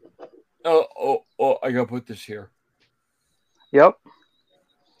 Oh, I gotta put this here. Yep.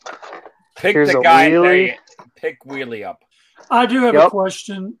 Pick Here's the a guy. Wheelie. Pick Wheelie up. I do have a Yep.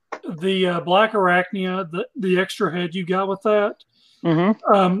 question. The Black Arachnia, the extra head you got with that,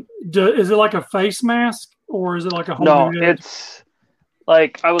 is it like a face mask or is it like a whole No, new head? it's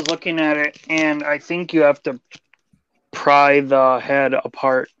like I was looking at it, and I think you have to pry the head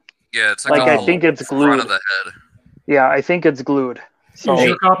apart. Yeah, it's Like, like I the think it's front glued. of the head. Yeah, I think it's glued. So Is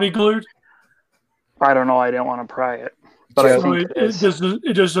your copy glued? I don't know. I didn't want to pry it, but I So think it is.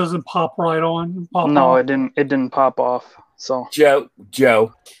 it just doesn't pop right on. Pop No, off. it didn't. It didn't pop off. So Joe,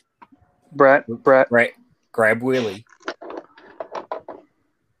 Brett, right? Grab Wheelie.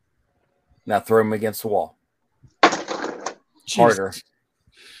 Now throw him against the wall. Jesus.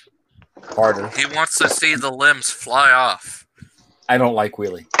 Harder. He wants to see the limbs fly off. I don't like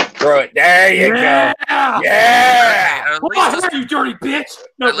Wheelie. Throw it. There you Yeah! go. Yeah. At Come least, on, you dirty bitch!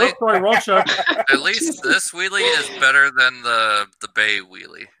 No, At least- sorry, wrong show. at least this wheelie is better than the Bay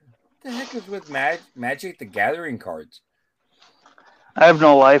wheelie. What the heck is with Magic the Gathering cards? I have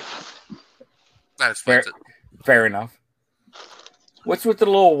no life. That Fair, explains it. fair enough. What's with the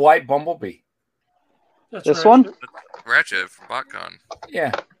little white bumblebee? That's This right. one? Ratchet from BotCon.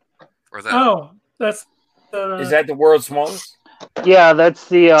 Yeah. Or that. Oh, that's Is that the world's smallest? Yeah, that's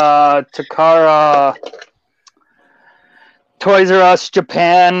the Takara Toys R Us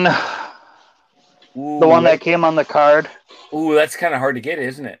Japan, Ooh, the one that came on the card. Ooh, that's kind of hard to get,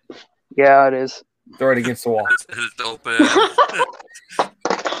 isn't it? Yeah, it is. Throw it against the wall. It's open.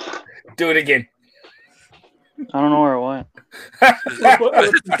 Do it again. I don't know where it went.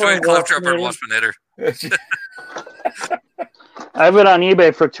 It's between Cliff Trapper and Waspinator. I have it on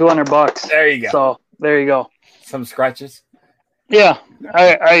eBay for $200. There you go. So there you go. Some scratches. Yeah,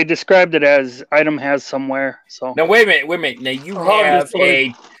 I described it as item has somewhere. So Now wait a minute. Now you have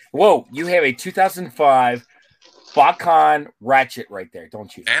you have a 2005 BotCon Ratchet right there,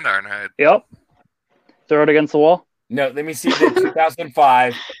 don't you? And Ironhide. yep. Throw it against the wall. No, let me see the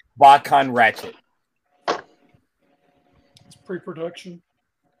 2005 BotCon Ratchet. It's pre-production.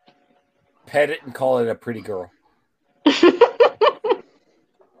 Pet it and call it a pretty girl.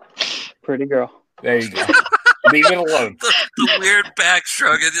 Pretty girl. There you go. Leave it alone. The weird back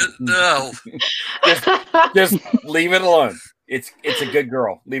shrug. No. Just leave it alone. It's a good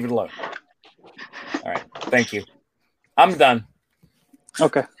girl. Leave it alone. All right. Thank you. I'm done.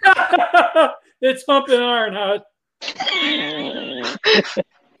 Okay. It's Humping Ironhide.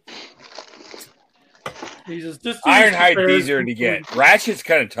 Jesus, just Ironhide's easier to get. Ratchet's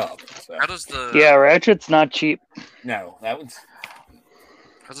kind of tough. So. How does the Yeah, Ratchet's not cheap. No, that one's.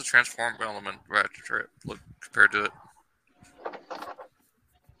 how's the transform element Ratchet look compared to it?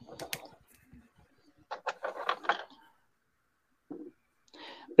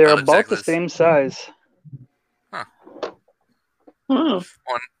 They're Not about exactly the same size.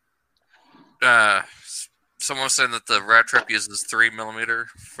 Someone was saying that the Rat Trap uses 3mm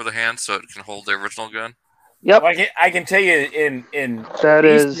for the hand, so it can hold the original gun. Yep. I can tell you in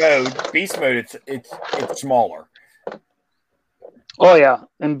That beast mode it's smaller. Oh yeah,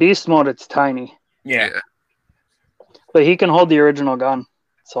 in beast mode it's tiny, Yeah. but he can hold the original gun.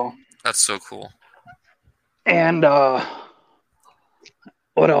 So That's so cool. and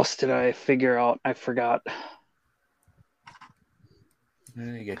what else did I figure out? I forgot.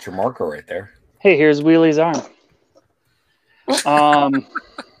 You get your marker right there. Hey, here's Wheelie's arm. Throw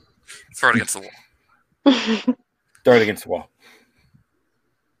it against the wall. Throw it against the wall.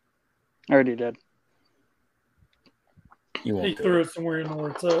 I already did. You He won't do threw it. it somewhere in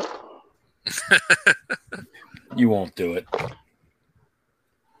where it's at. You won't do it.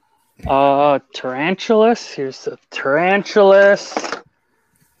 Tarantulas. Here's the Tarantulas.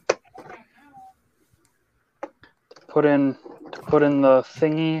 Put in the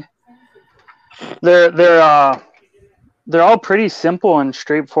thingy. They're all pretty simple and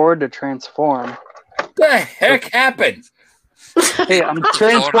straightforward to transform. What the heck happened? Hey, I'm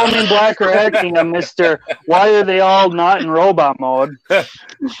transforming Black Arachnia, Mister. Why are they all not in robot mode?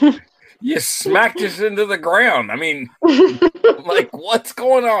 You smacked us into the ground. I mean, like, what's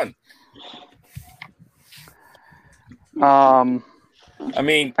going on? I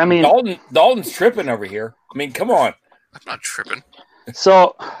mean, Dalton's tripping over here. I mean, come on. I'm not tripping.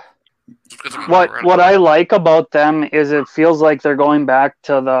 So Just because I'm what I like about them is it feels like they're going back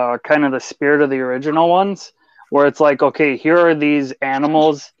to the kind of the spirit of the original ones, where it's like, okay, here are these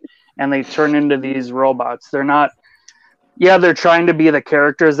animals, and they turn into these robots. They're not. Yeah, they're trying to be the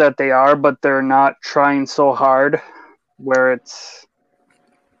characters that they are, but they're not trying so hard where it's...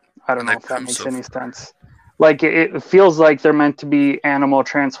 I don't know if that makes any sense. Like, it feels like they're meant to be animal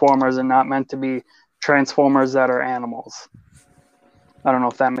transformers and not meant to be transformers that are animals. I don't know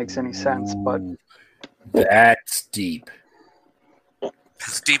if that makes any sense, but That's deep.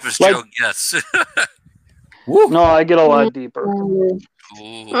 As deep as Like- Joe gets. Woo. no, I get a lot deeper. Ooh.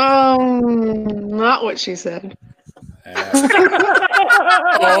 Not what she said. All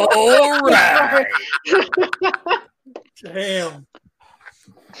right. Damn.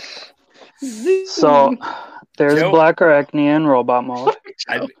 So there's Joe? Black Arachnia in robot mode.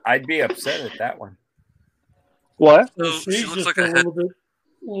 I'd be upset at that one. What? So Oh, she she's looks just like a a head- little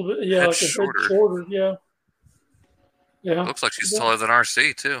bit, yeah, head like a shorter. bit shorter, yeah. Yeah. Looks like she's taller than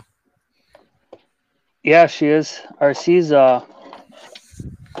RC too. Yeah, she is. RC's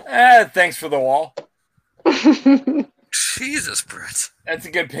Thanks for the wall. Jesus, Brett. That's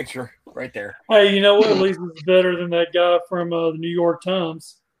a good picture right there. Hey, you know what? At least it's better than that guy from the New York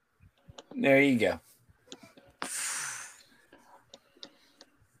Times. There you go.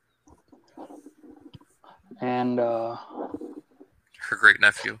 and Her great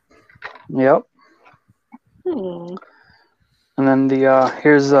nephew. yep. Hmm. And then the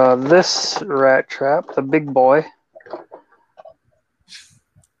here's this rat trap, the big boy,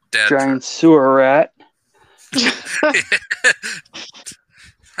 Dad. giant sewer rat.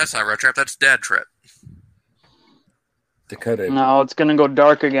 That's not Rat Trap, that's Dad Trap. Dakota. Now it's gonna go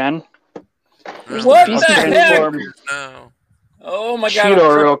dark again. There's What the the beast heck? Transform No. Oh my god.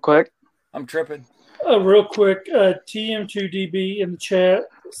 Cheetor real quick. I'm tripping. Real quick, TM2DB in the chat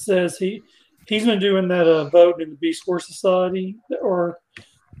says he's been doing that vote in the Beast Wars Society, or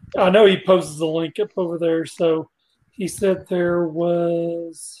I know he posts the link up over there. So he said there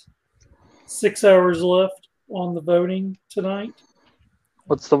was 6 hours left on the voting tonight.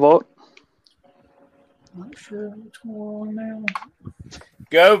 What's the vote? Not sure which one now.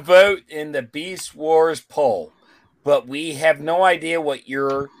 Go vote in the Beast Wars poll. But we have no idea what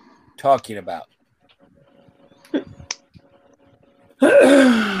you're talking about.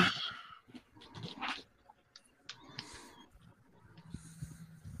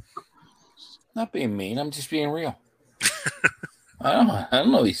 Not being mean, I'm just being real. I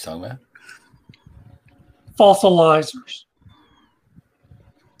don't know what he's talking about. Fossilizers.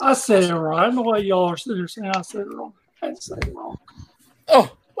 I said it right. I don't know why y'all are sitting there saying I said it wrong. I didn't say it wrong.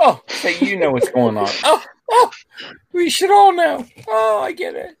 Oh, so you know what's going on. Oh, we should all know. Oh, I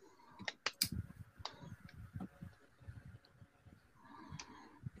get it.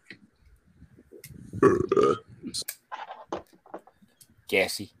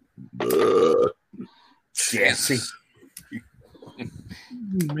 Gassy. Gassy. Jesus.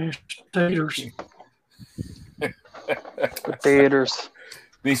 Mashed taters. Potatoes.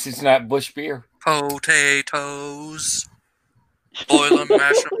 At least it's not Bush beer. Potatoes. Boil them,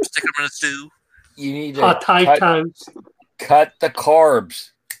 mash them, stick them in a stew. You need to Hot Tito's. cut the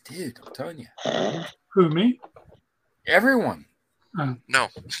carbs. Dude, I'm telling you. Who, me? Everyone. No.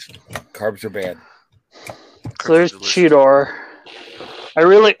 Carbs are bad. So there's Delicious. Cheetor. I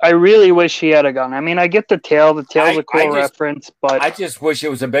really wish he had a gun. I mean, I get the tail. The tail's a cool I just- reference, but I just wish it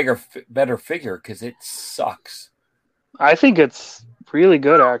was a better figure because it sucks. I think it's really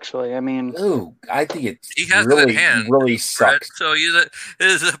good, actually. I mean, Ooh, I think it He has it really, in hand, really Brett, sucks. so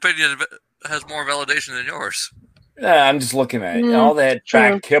his opinion has more validation than yours. I'm just looking at it. Mm, All that true.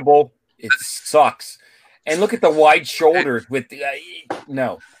 back kibble, it sucks. And look at the wide shoulders with the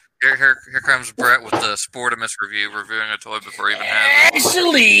no. Here comes Brett with the Sportimus review, reviewing a toy before he even has it.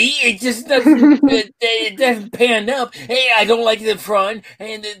 Actually, it just doesn't. It doesn't pan up. Hey, I don't like the front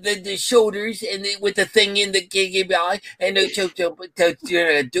and the shoulders and with the thing in the eye and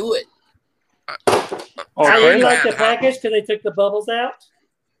the do it. oh, I really? didn't like the Yeah. package because they took the bubbles out.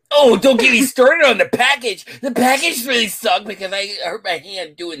 Oh, don't get me started on the package. The package really sucked because I hurt my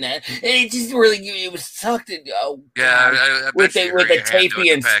hand doing that, and it just really it was sucked. Oh, Yeah, God. I with bet you the hurt your hand doing tapey the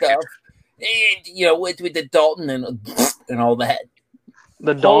and package. stuff, and with the Dalton and all that.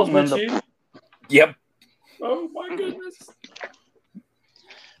 The Paul's Dalton and with the you? Yep. Oh my goodness.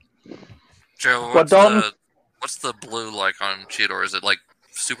 Joe, What, Dalton? what's the blue like on Cheetor? Is it like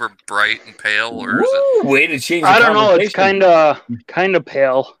super bright and pale, or is it? Woo, way to change. I don't know. It's kind of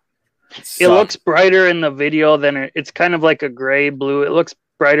pale. It looks brighter in the video than it's kind of like a gray blue. It looks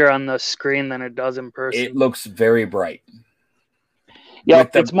brighter on the screen than it does in person. It looks very bright. Yeah,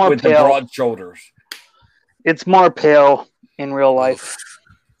 With the- it's more with the pale. broad shoulders. It's more pale in real life.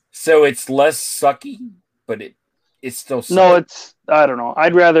 So it's less sucky, but it's still sucky. No, it's I don't know.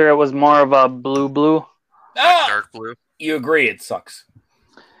 I'd rather it was more of a blue. Like Ah! dark blue? You agree it sucks.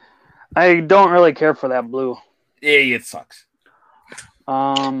 I don't really care for that blue. Yeah, it sucks.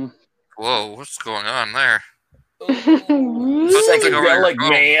 Whoa, what's going on there? Psychedelic, Oh.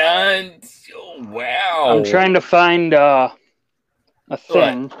 man. Oh, wow. I'm trying to find a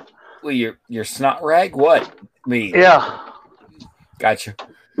thing. Well, your snot rag? What? Me? Yeah. Gotcha.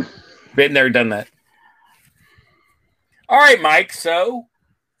 Been there, done that. All right, Mike. So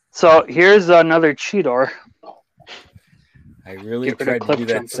here's another Cheetor. I really Get rid of tried to do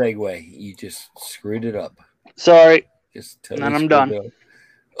that Cliff Jumper. segue. You just screwed it up. Sorry. Just totally And I'm screwed done. it up.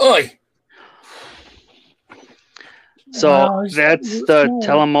 Oi! So Wow, that's it's the cool.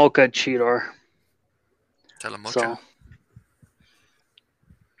 Telemoka Cheetor. Telemocha.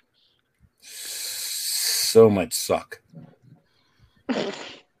 So much suck. You're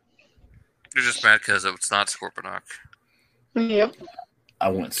just mad because it's not Scorponok. Yep. I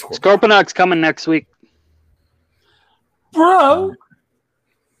want Scorpion. Scorponok's coming next week. Bro,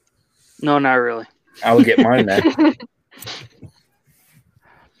 No, not really. I will get mine then.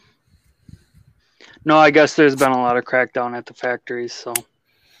 No, I guess there's been a lot of crackdown at the factories, so.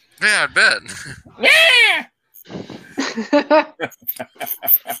 Yeah, I bet.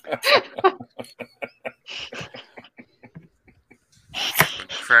 Been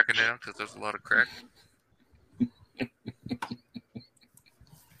cracking down because there's a lot of crack.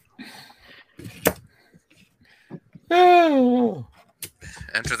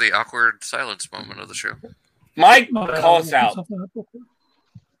 Enter the awkward silence moment of the show. Mike, my call us out.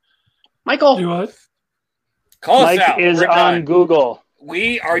 Michael. Do what? Call Mike us out. is We're on done. Google.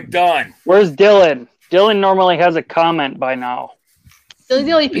 We are done. Where's Dylan? Dylan normally has a comment by now.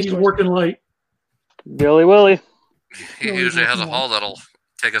 Dilly He's working late. Billy Willie. He usually has a haul that'll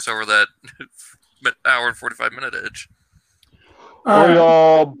take us over that hour and 45-minute edge.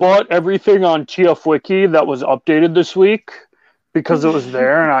 I bought everything on TF Wiki that was updated this week because it was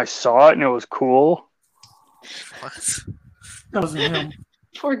there and I saw it and it was cool. What? That was him.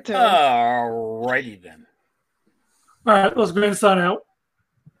 Poor Dylan. Alrighty then. All right, let's go ahead and sign out.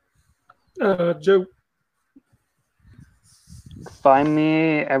 Joe. Find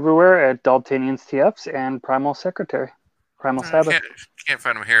me everywhere at Daltanians TFs and Primal Secretary. Primal Sabbath. Can't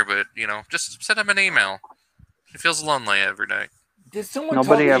find him here, but just send him an email. He feels lonely every day. Did someone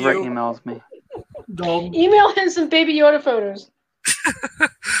Nobody talk to ever you? emails me. Dalton. Email him some Baby Yoda photos.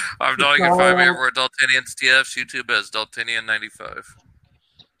 I'm Dalton. You can find me everywhere at Daltanians TFs. YouTube as Daltanian95.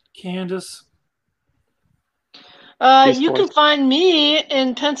 Candace. You can find me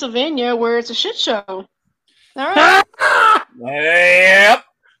in Pennsylvania where it's a shit show. All Ah! right. Yep.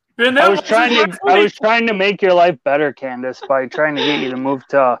 Been I that was trying to make your life better, Candace, by trying to get you to move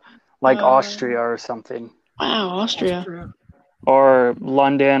to Austria or something. Wow, Austria. Or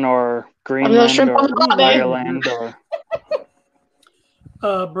London or Greenland shrimp on the or cob, eh? Ireland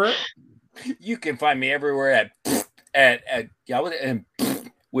or Brett. You can find me everywhere at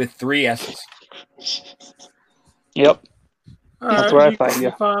with 3 S's. Yep. All That's right, where I find you.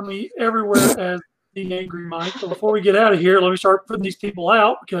 can find me everywhere as the Angry Mike. But before we get out of here, let me start putting these people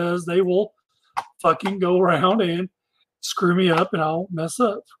out because they will fucking go around and screw me up and I'll mess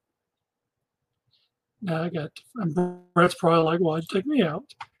up. Now and Brett's probably like, why'd you take me out?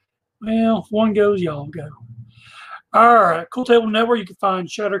 Well, if one goes, y'all go. All right, Cool Table Network. You can find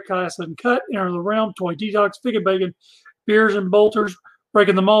Shatter, Cast, and Cut, Enter the Realm, Toy Detox, Fig and Bacon, Beers and Bolters,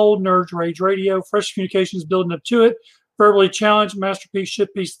 Breaking the Mold, Nerds Rage Radio, Fresh Communications Building Up to It, Verbally Challenged, Masterpiece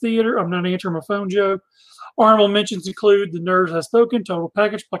Shitpiece Theater. I'm not answering my phone, Joe. Honorable mentions include The Nerds Has Spoken, Total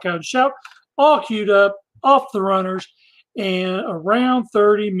Package, Black Out and Shout, All Queued Up, Off the Runners, and around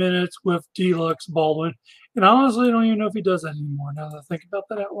 30 minutes with Deluxe Baldwin. And I honestly don't even know if he does that anymore now that I think about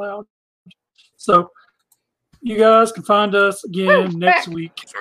that out loud. So you guys can find us again next week.